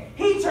overcame.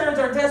 He turns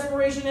our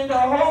desperation into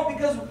a hope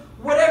because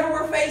whatever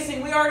we're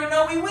facing, we already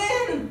know we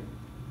win.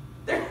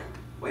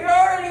 We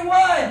already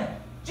won.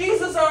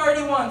 Jesus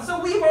already won.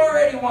 So we've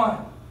already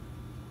won.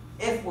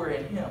 If we're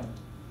in Him.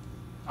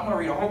 I'm going to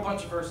read a whole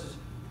bunch of verses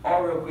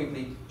all real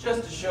quickly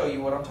just to show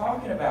you what I'm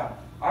talking about.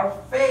 Our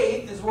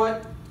faith is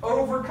what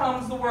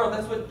overcomes the world.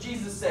 That's what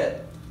Jesus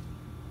said.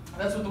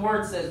 That's what the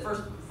Word says.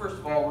 First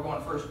of all, we're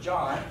going to 1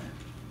 John.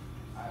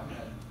 I'm going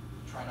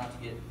to try not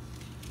to get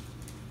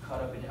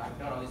caught up in it. I've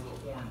got all these little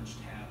orange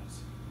tabs,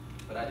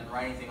 but I didn't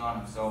write anything on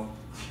them, so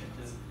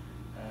just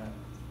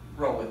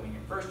roll with me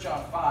here. 1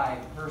 John 5,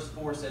 verse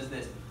 4 says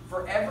this,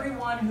 For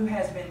everyone who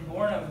has been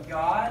born of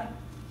God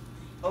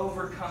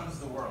overcomes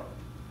the world.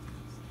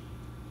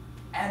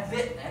 And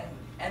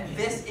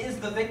this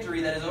is the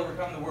victory that has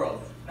overcome the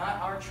world.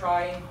 Not our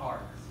trying hard.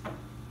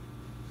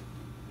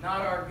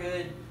 Not our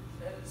good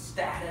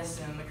status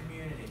in the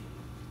community.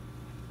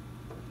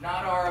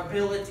 Not our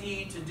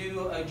ability to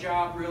do a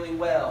job really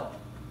well.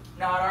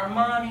 Not our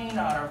money,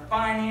 not our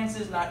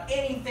finances, not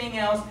anything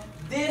else.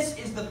 This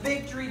is the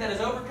victory that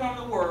has overcome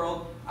the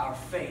world, our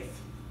faith.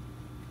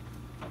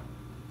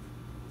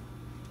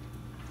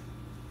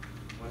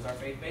 What is our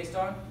faith based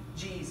on?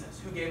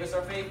 Jesus. Who gave us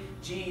our faith?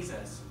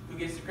 Jesus. Who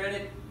gets the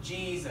credit?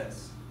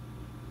 Jesus.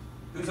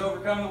 Who's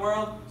overcome the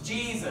world?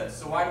 Jesus.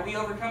 So why do we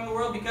overcome the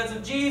world? Because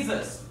of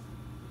Jesus.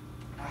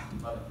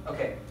 Love it.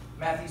 Okay,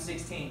 Matthew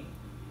 16,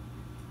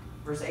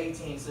 verse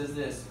 18 says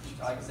this.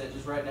 Like I said,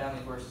 just write down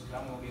these verses.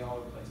 I'm going to be all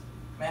over the place.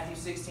 Matthew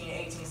 16,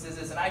 18 says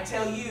this. And I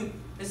tell you,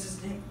 this is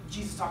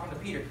Jesus talking to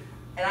Peter.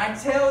 And I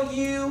tell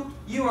you,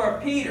 you are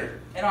Peter.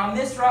 And on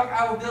this rock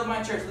I will build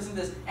my church. Listen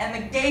to this.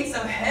 And the gates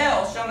of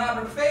hell shall not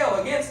prevail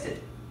against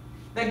it.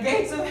 The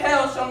gates of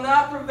hell shall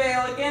not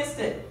prevail against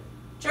it.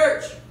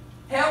 Church,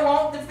 hell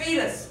won't defeat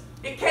us.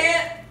 It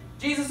can't.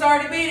 Jesus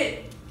already beat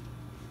it.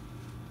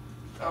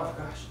 Oh,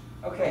 gosh.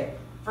 Okay,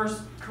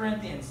 1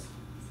 Corinthians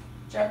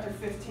chapter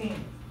 15.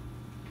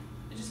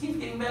 It just keeps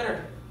getting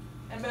better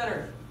and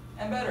better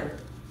and better.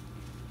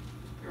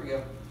 Here we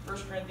go. 1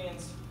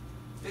 Corinthians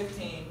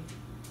 15,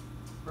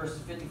 verses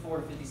 54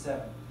 to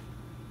 57.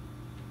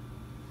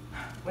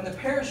 When the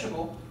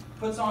perishable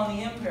puts on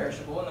the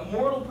imperishable, and the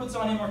mortal puts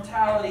on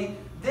immortality,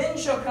 then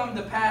shall come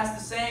to pass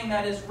the saying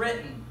that is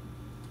written,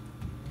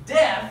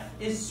 Death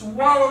is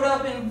swallowed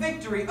up in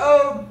victory.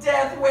 O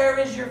death, where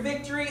is your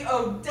victory?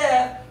 O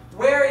death,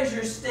 where is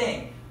your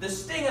sting? The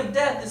sting of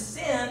death is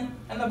sin,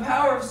 and the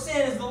power of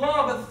sin is the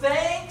law. But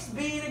thanks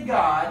be to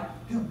God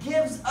who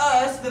gives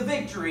us the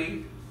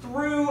victory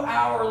through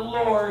our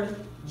Lord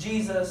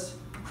Jesus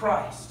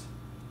Christ.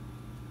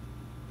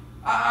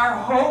 Our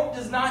hope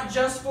is not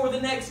just for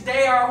the next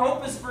day. Our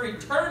hope is for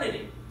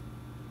eternity.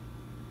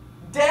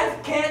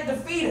 Death can't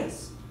defeat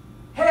us.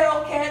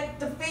 Hell can't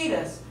defeat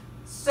us.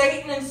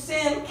 Satan and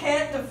sin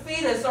can't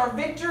defeat us. Our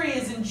victory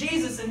is in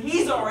Jesus, and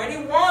He's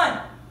already won.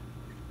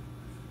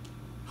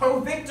 Oh,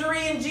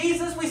 victory in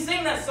Jesus. We sing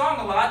that song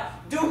a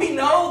lot. Do we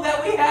know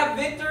that we have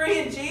victory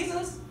in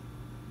Jesus?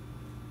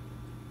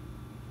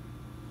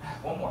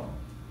 One more.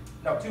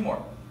 No, two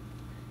more.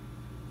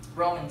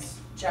 Romans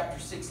chapter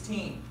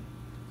 16.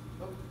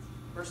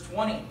 Verse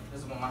 20.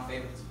 This is one of my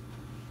favorites.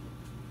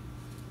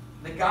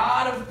 The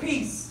God of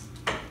peace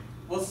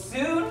will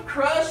soon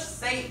crush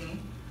Satan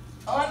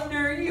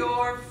under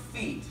your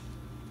feet.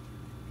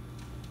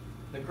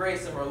 The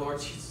grace of our Lord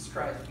Jesus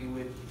Christ be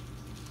with you.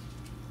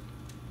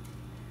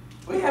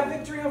 We have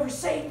victory over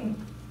Satan.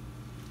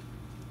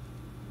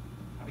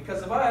 Not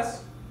because of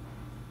us,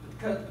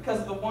 but because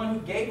of the one who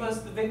gave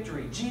us the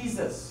victory,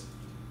 Jesus.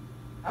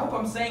 I hope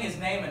I'm saying his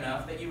name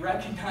enough that you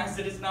recognize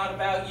that it's not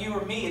about you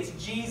or me, it's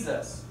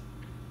Jesus.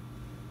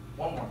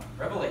 One more.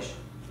 Revelation.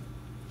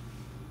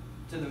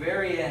 To the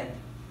very end,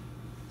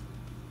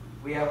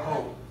 we have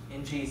hope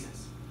in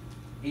Jesus.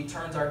 He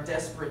turns our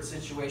desperate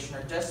situation,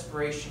 our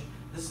desperation,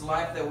 this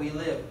life that we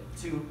live,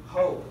 to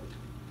hope.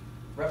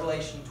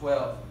 Revelation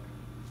 12.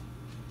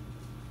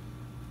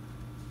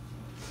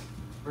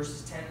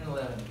 Verses 10 and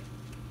 11.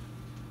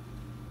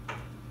 Of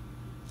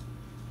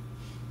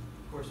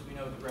course, we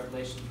know that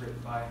Revelation is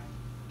written by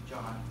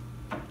John,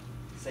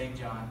 St.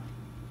 John.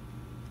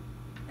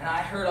 And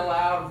I heard a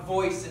loud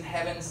voice in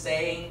heaven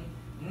saying,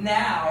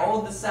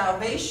 now the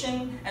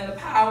salvation and the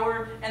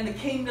power and the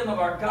kingdom of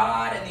our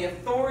God and the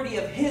authority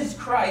of His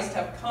Christ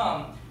have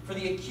come. For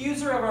the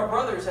accuser of our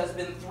brothers has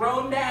been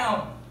thrown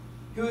down,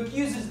 who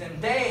accuses them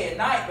day and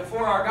night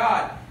before our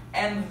God.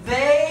 And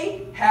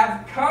they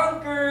have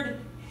conquered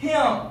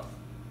Him.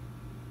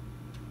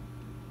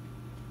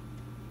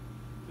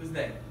 Who's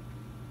they?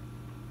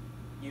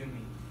 You and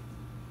me.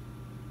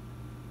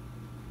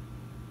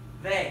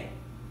 They.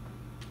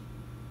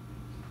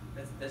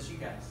 That's you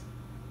guys.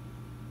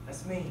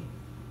 That's me.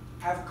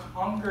 Have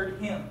conquered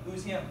Him.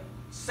 Who's Him?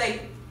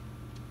 Satan.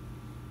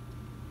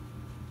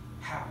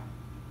 How?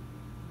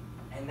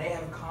 And they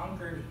have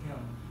conquered Him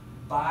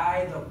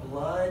by the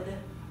blood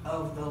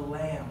of the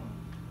Lamb.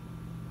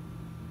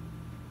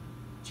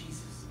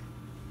 Jesus.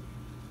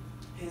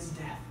 His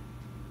death.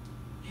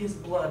 His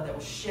blood that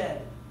was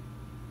shed.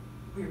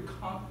 We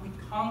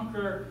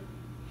conquer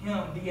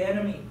Him, the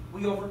enemy.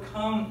 We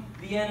overcome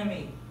the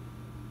enemy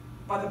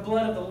by the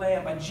blood of the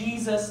Lamb, by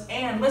Jesus,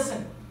 and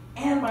listen,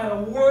 and by the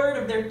word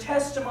of their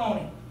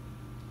testimony.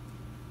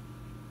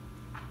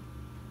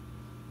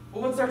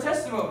 Well, what's our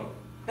testimony?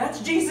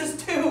 That's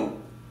Jesus too.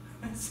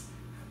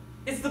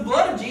 It's the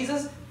blood of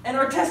Jesus and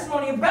our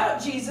testimony about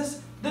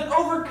Jesus that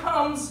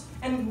overcomes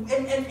and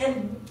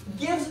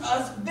gives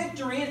us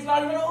victory. It's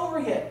not even over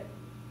yet.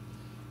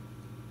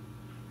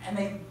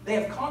 And they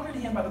have conquered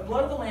Him by the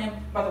blood of the Lamb,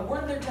 by the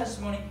word of their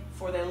testimony,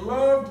 for they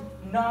loved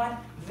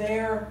not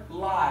their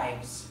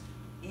lives,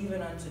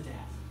 even unto death.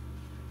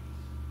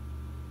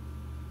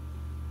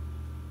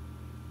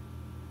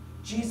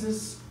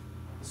 Jesus,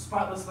 the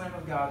spotless Lamb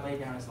of God, laid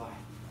down His life.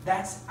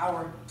 That's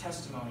our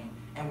testimony.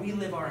 And we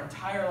live our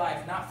entire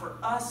life, not for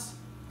us,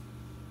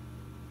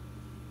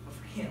 but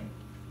for Him.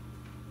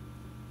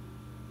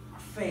 Our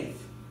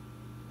faith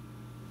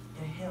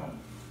in Him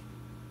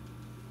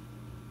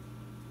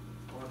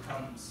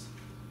overcomes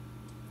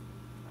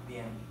the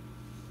enemy,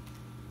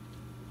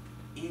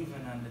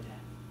 even unto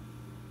death.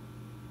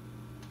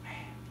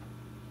 Man,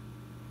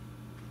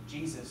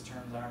 Jesus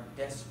turns our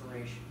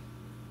desperation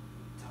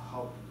to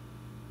hope,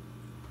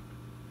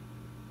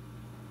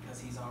 because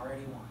He's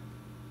already won.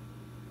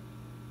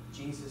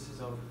 Jesus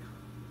is overcome.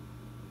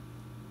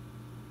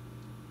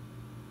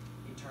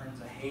 He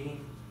turns a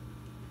hating,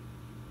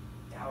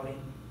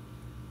 doubting,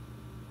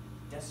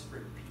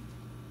 desperate people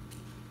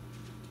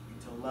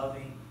into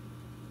loving,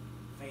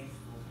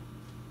 faithful,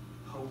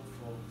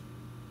 hopeful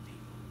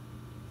people.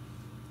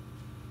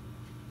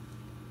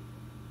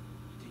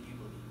 Do you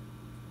believe?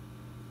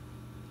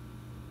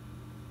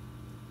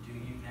 Do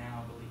you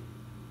now believe?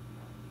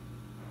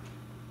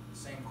 The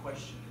same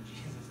question that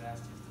Jesus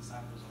asked His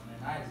disciples on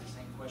that night is the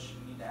same question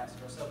we need to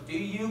ask ourselves. Do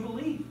you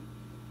believe?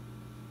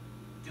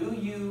 Do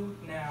you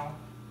now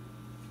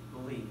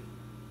believe?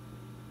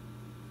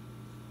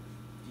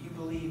 Do you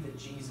believe that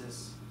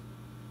Jesus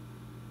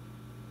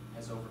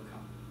has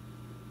overcome?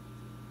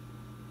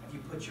 Have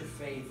you put your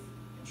faith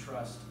and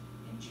trust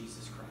in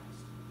Jesus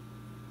Christ?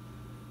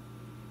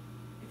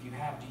 If you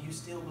have, do you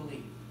still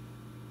believe?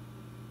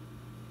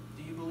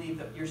 Do you believe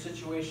that your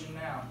situation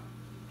now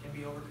can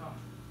be overcome?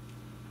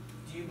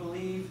 Do you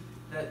believe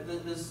that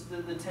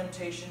the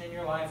temptation in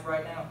your life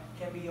right now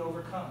can be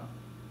overcome?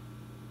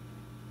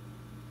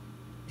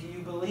 Do you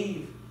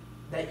believe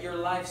that your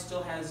life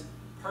still has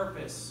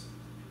purpose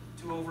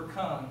to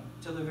overcome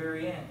to the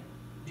very end?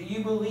 Do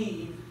you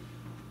believe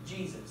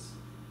Jesus?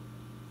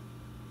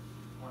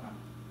 Or not?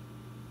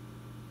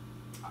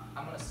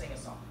 I'm going to sing a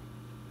song.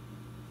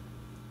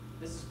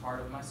 This is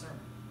part of my sermon.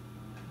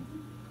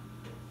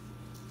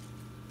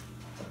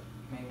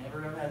 You may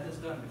never have had this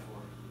done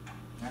before.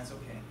 And that's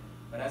okay.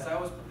 But as I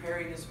was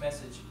preparing this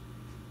message,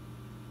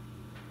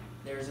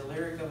 there's a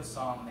lyric of a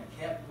song that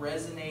kept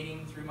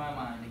resonating through my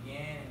mind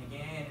again and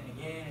again and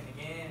again and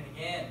again and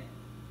again.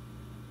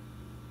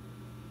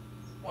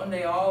 One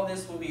day all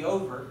this will be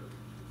over.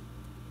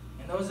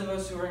 And those of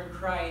us who are in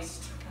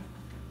Christ,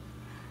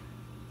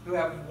 who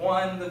have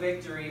won the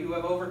victory, who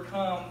have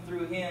overcome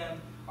through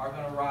Him, are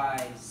going to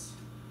rise.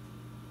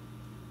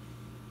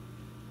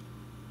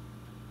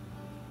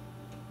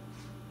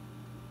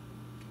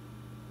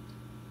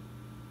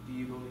 Do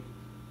you believe?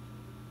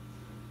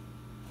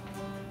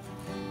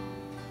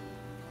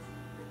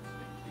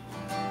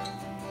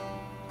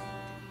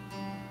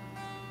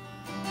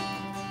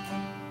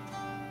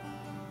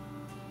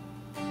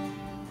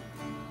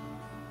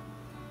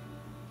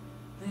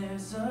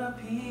 There's a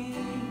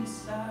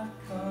peace I've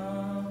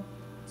come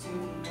to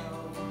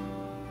know,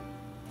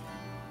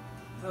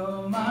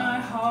 though my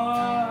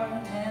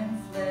heart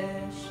and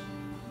flesh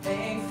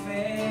may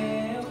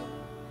fail.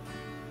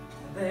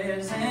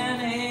 There's an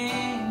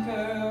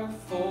anchor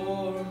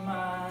for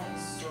my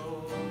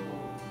soul.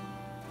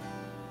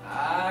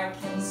 I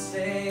can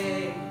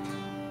say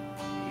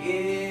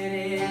it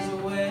is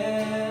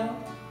well.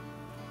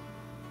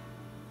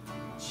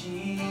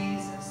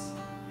 Jesus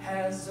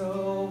has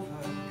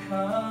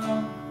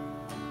overcome,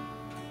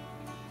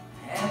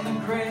 and the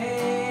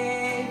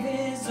grave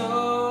is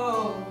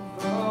overwhelmed.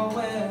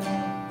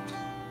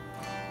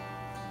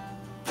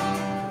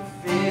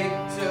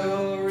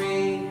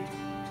 Victory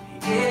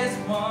is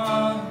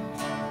won.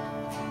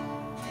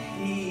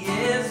 He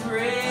is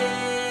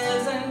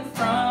risen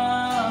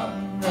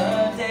from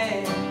the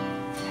dead,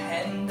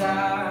 and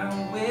I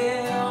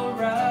will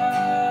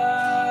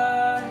rise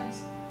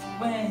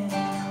when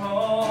He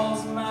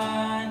calls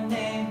my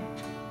name.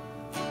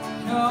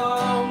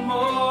 No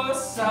more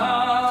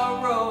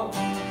sorrow,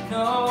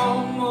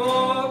 no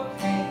more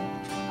pain.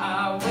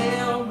 I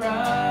will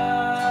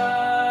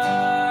rise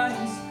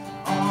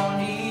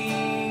on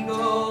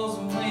eagle's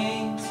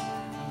wings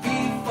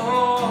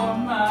before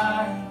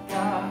my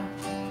God,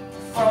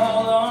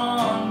 fall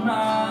on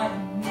my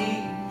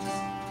knees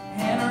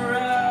and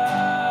rise.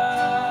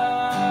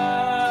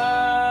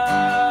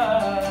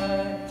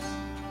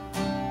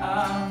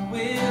 I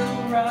will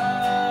rise.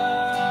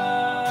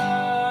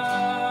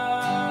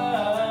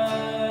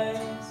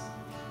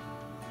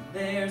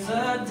 There's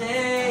a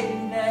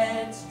day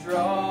that's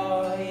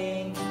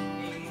drawing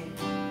near,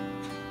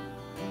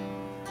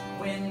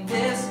 when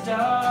this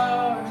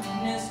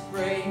darkness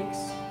breaks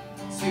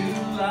to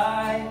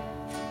light,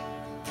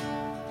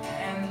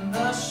 and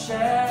the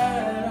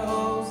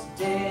shadows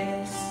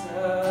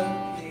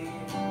disappear,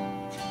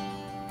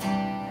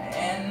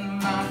 and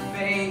my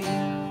faith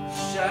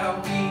shall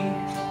be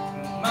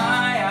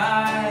my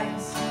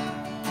eyes.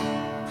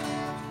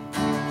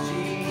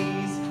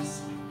 Jesus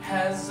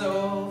has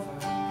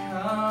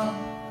overcome,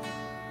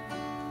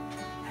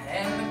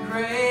 and the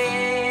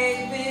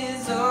grave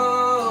is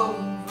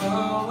overwhelmed.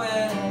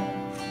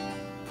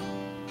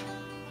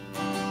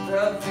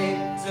 The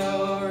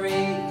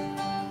victory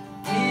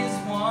is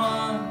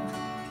won,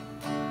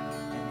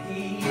 and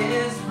He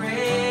is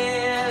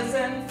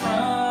risen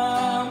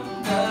from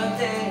the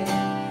dead,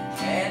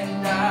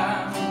 and I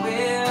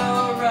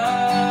will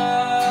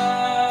rise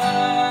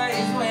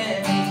when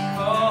He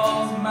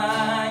calls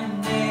my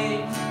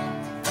name.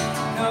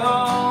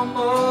 No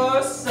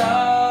more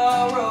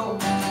sorrow,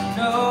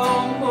 no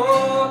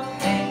more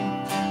pain.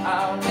 I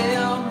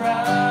will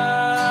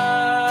rise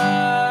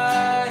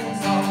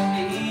on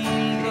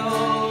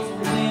eagle's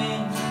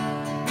wings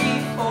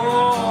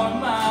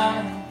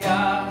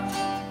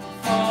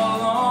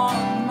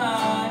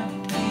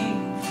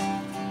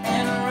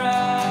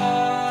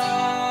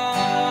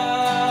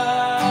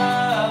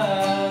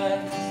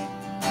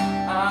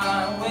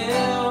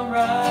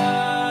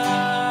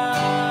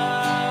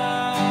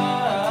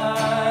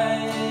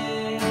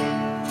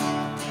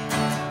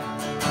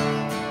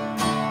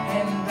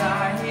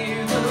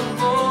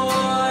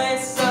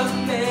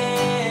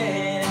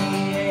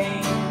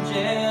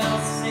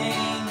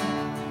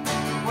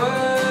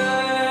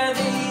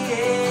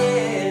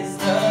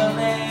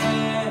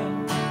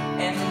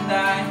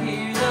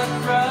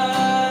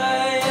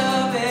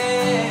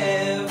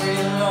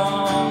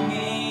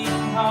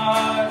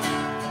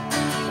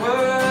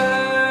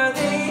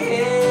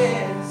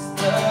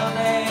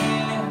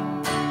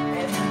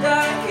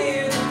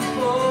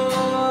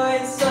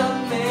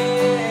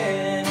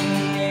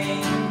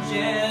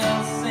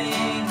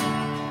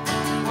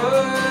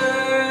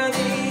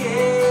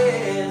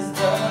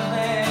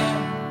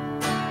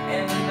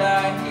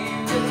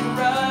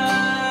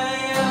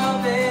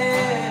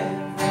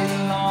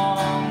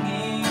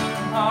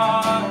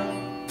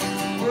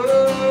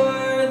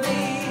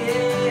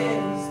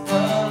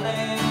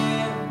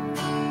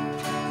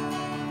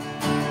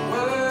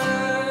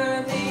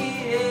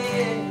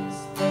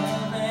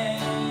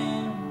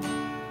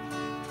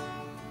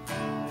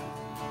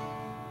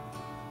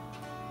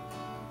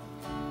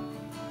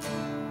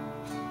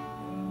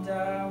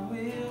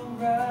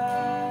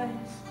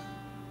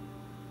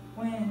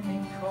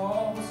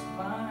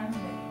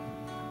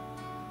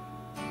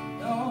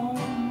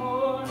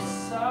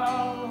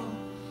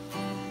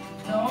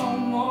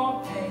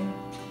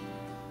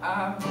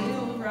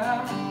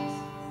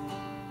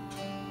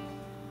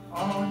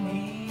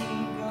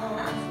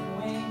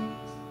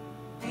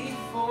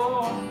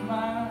Lord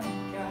my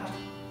God,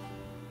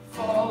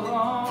 fall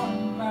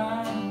on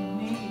my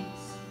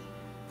knees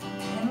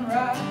and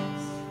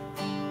rise,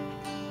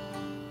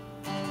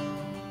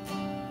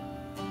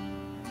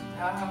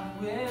 and I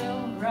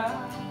will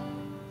rise.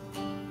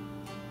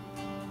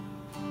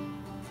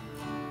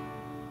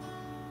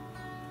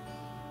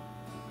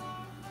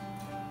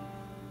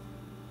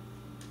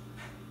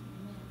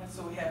 That's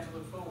what we have to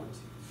look forward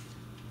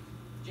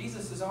to.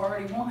 Jesus has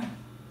already won.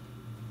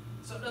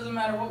 So it doesn't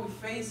matter what we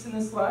face in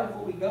this life,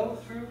 what we go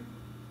through.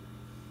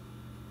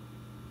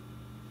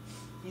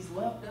 He's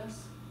loved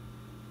us.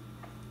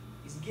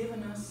 He's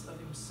given us of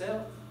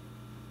Himself.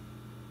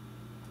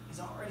 He's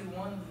already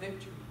won the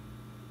victory.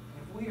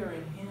 And if we are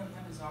in Him,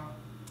 that is our.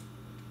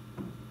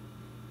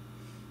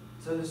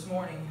 So this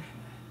morning,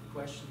 the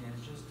question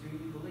is just, do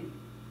you believe?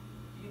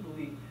 Do you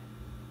believe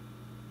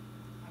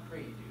that? I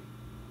pray you do.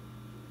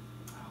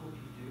 I hope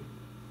you do.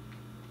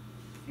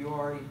 If you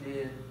already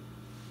did, I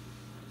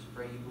just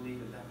pray you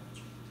believe it that way.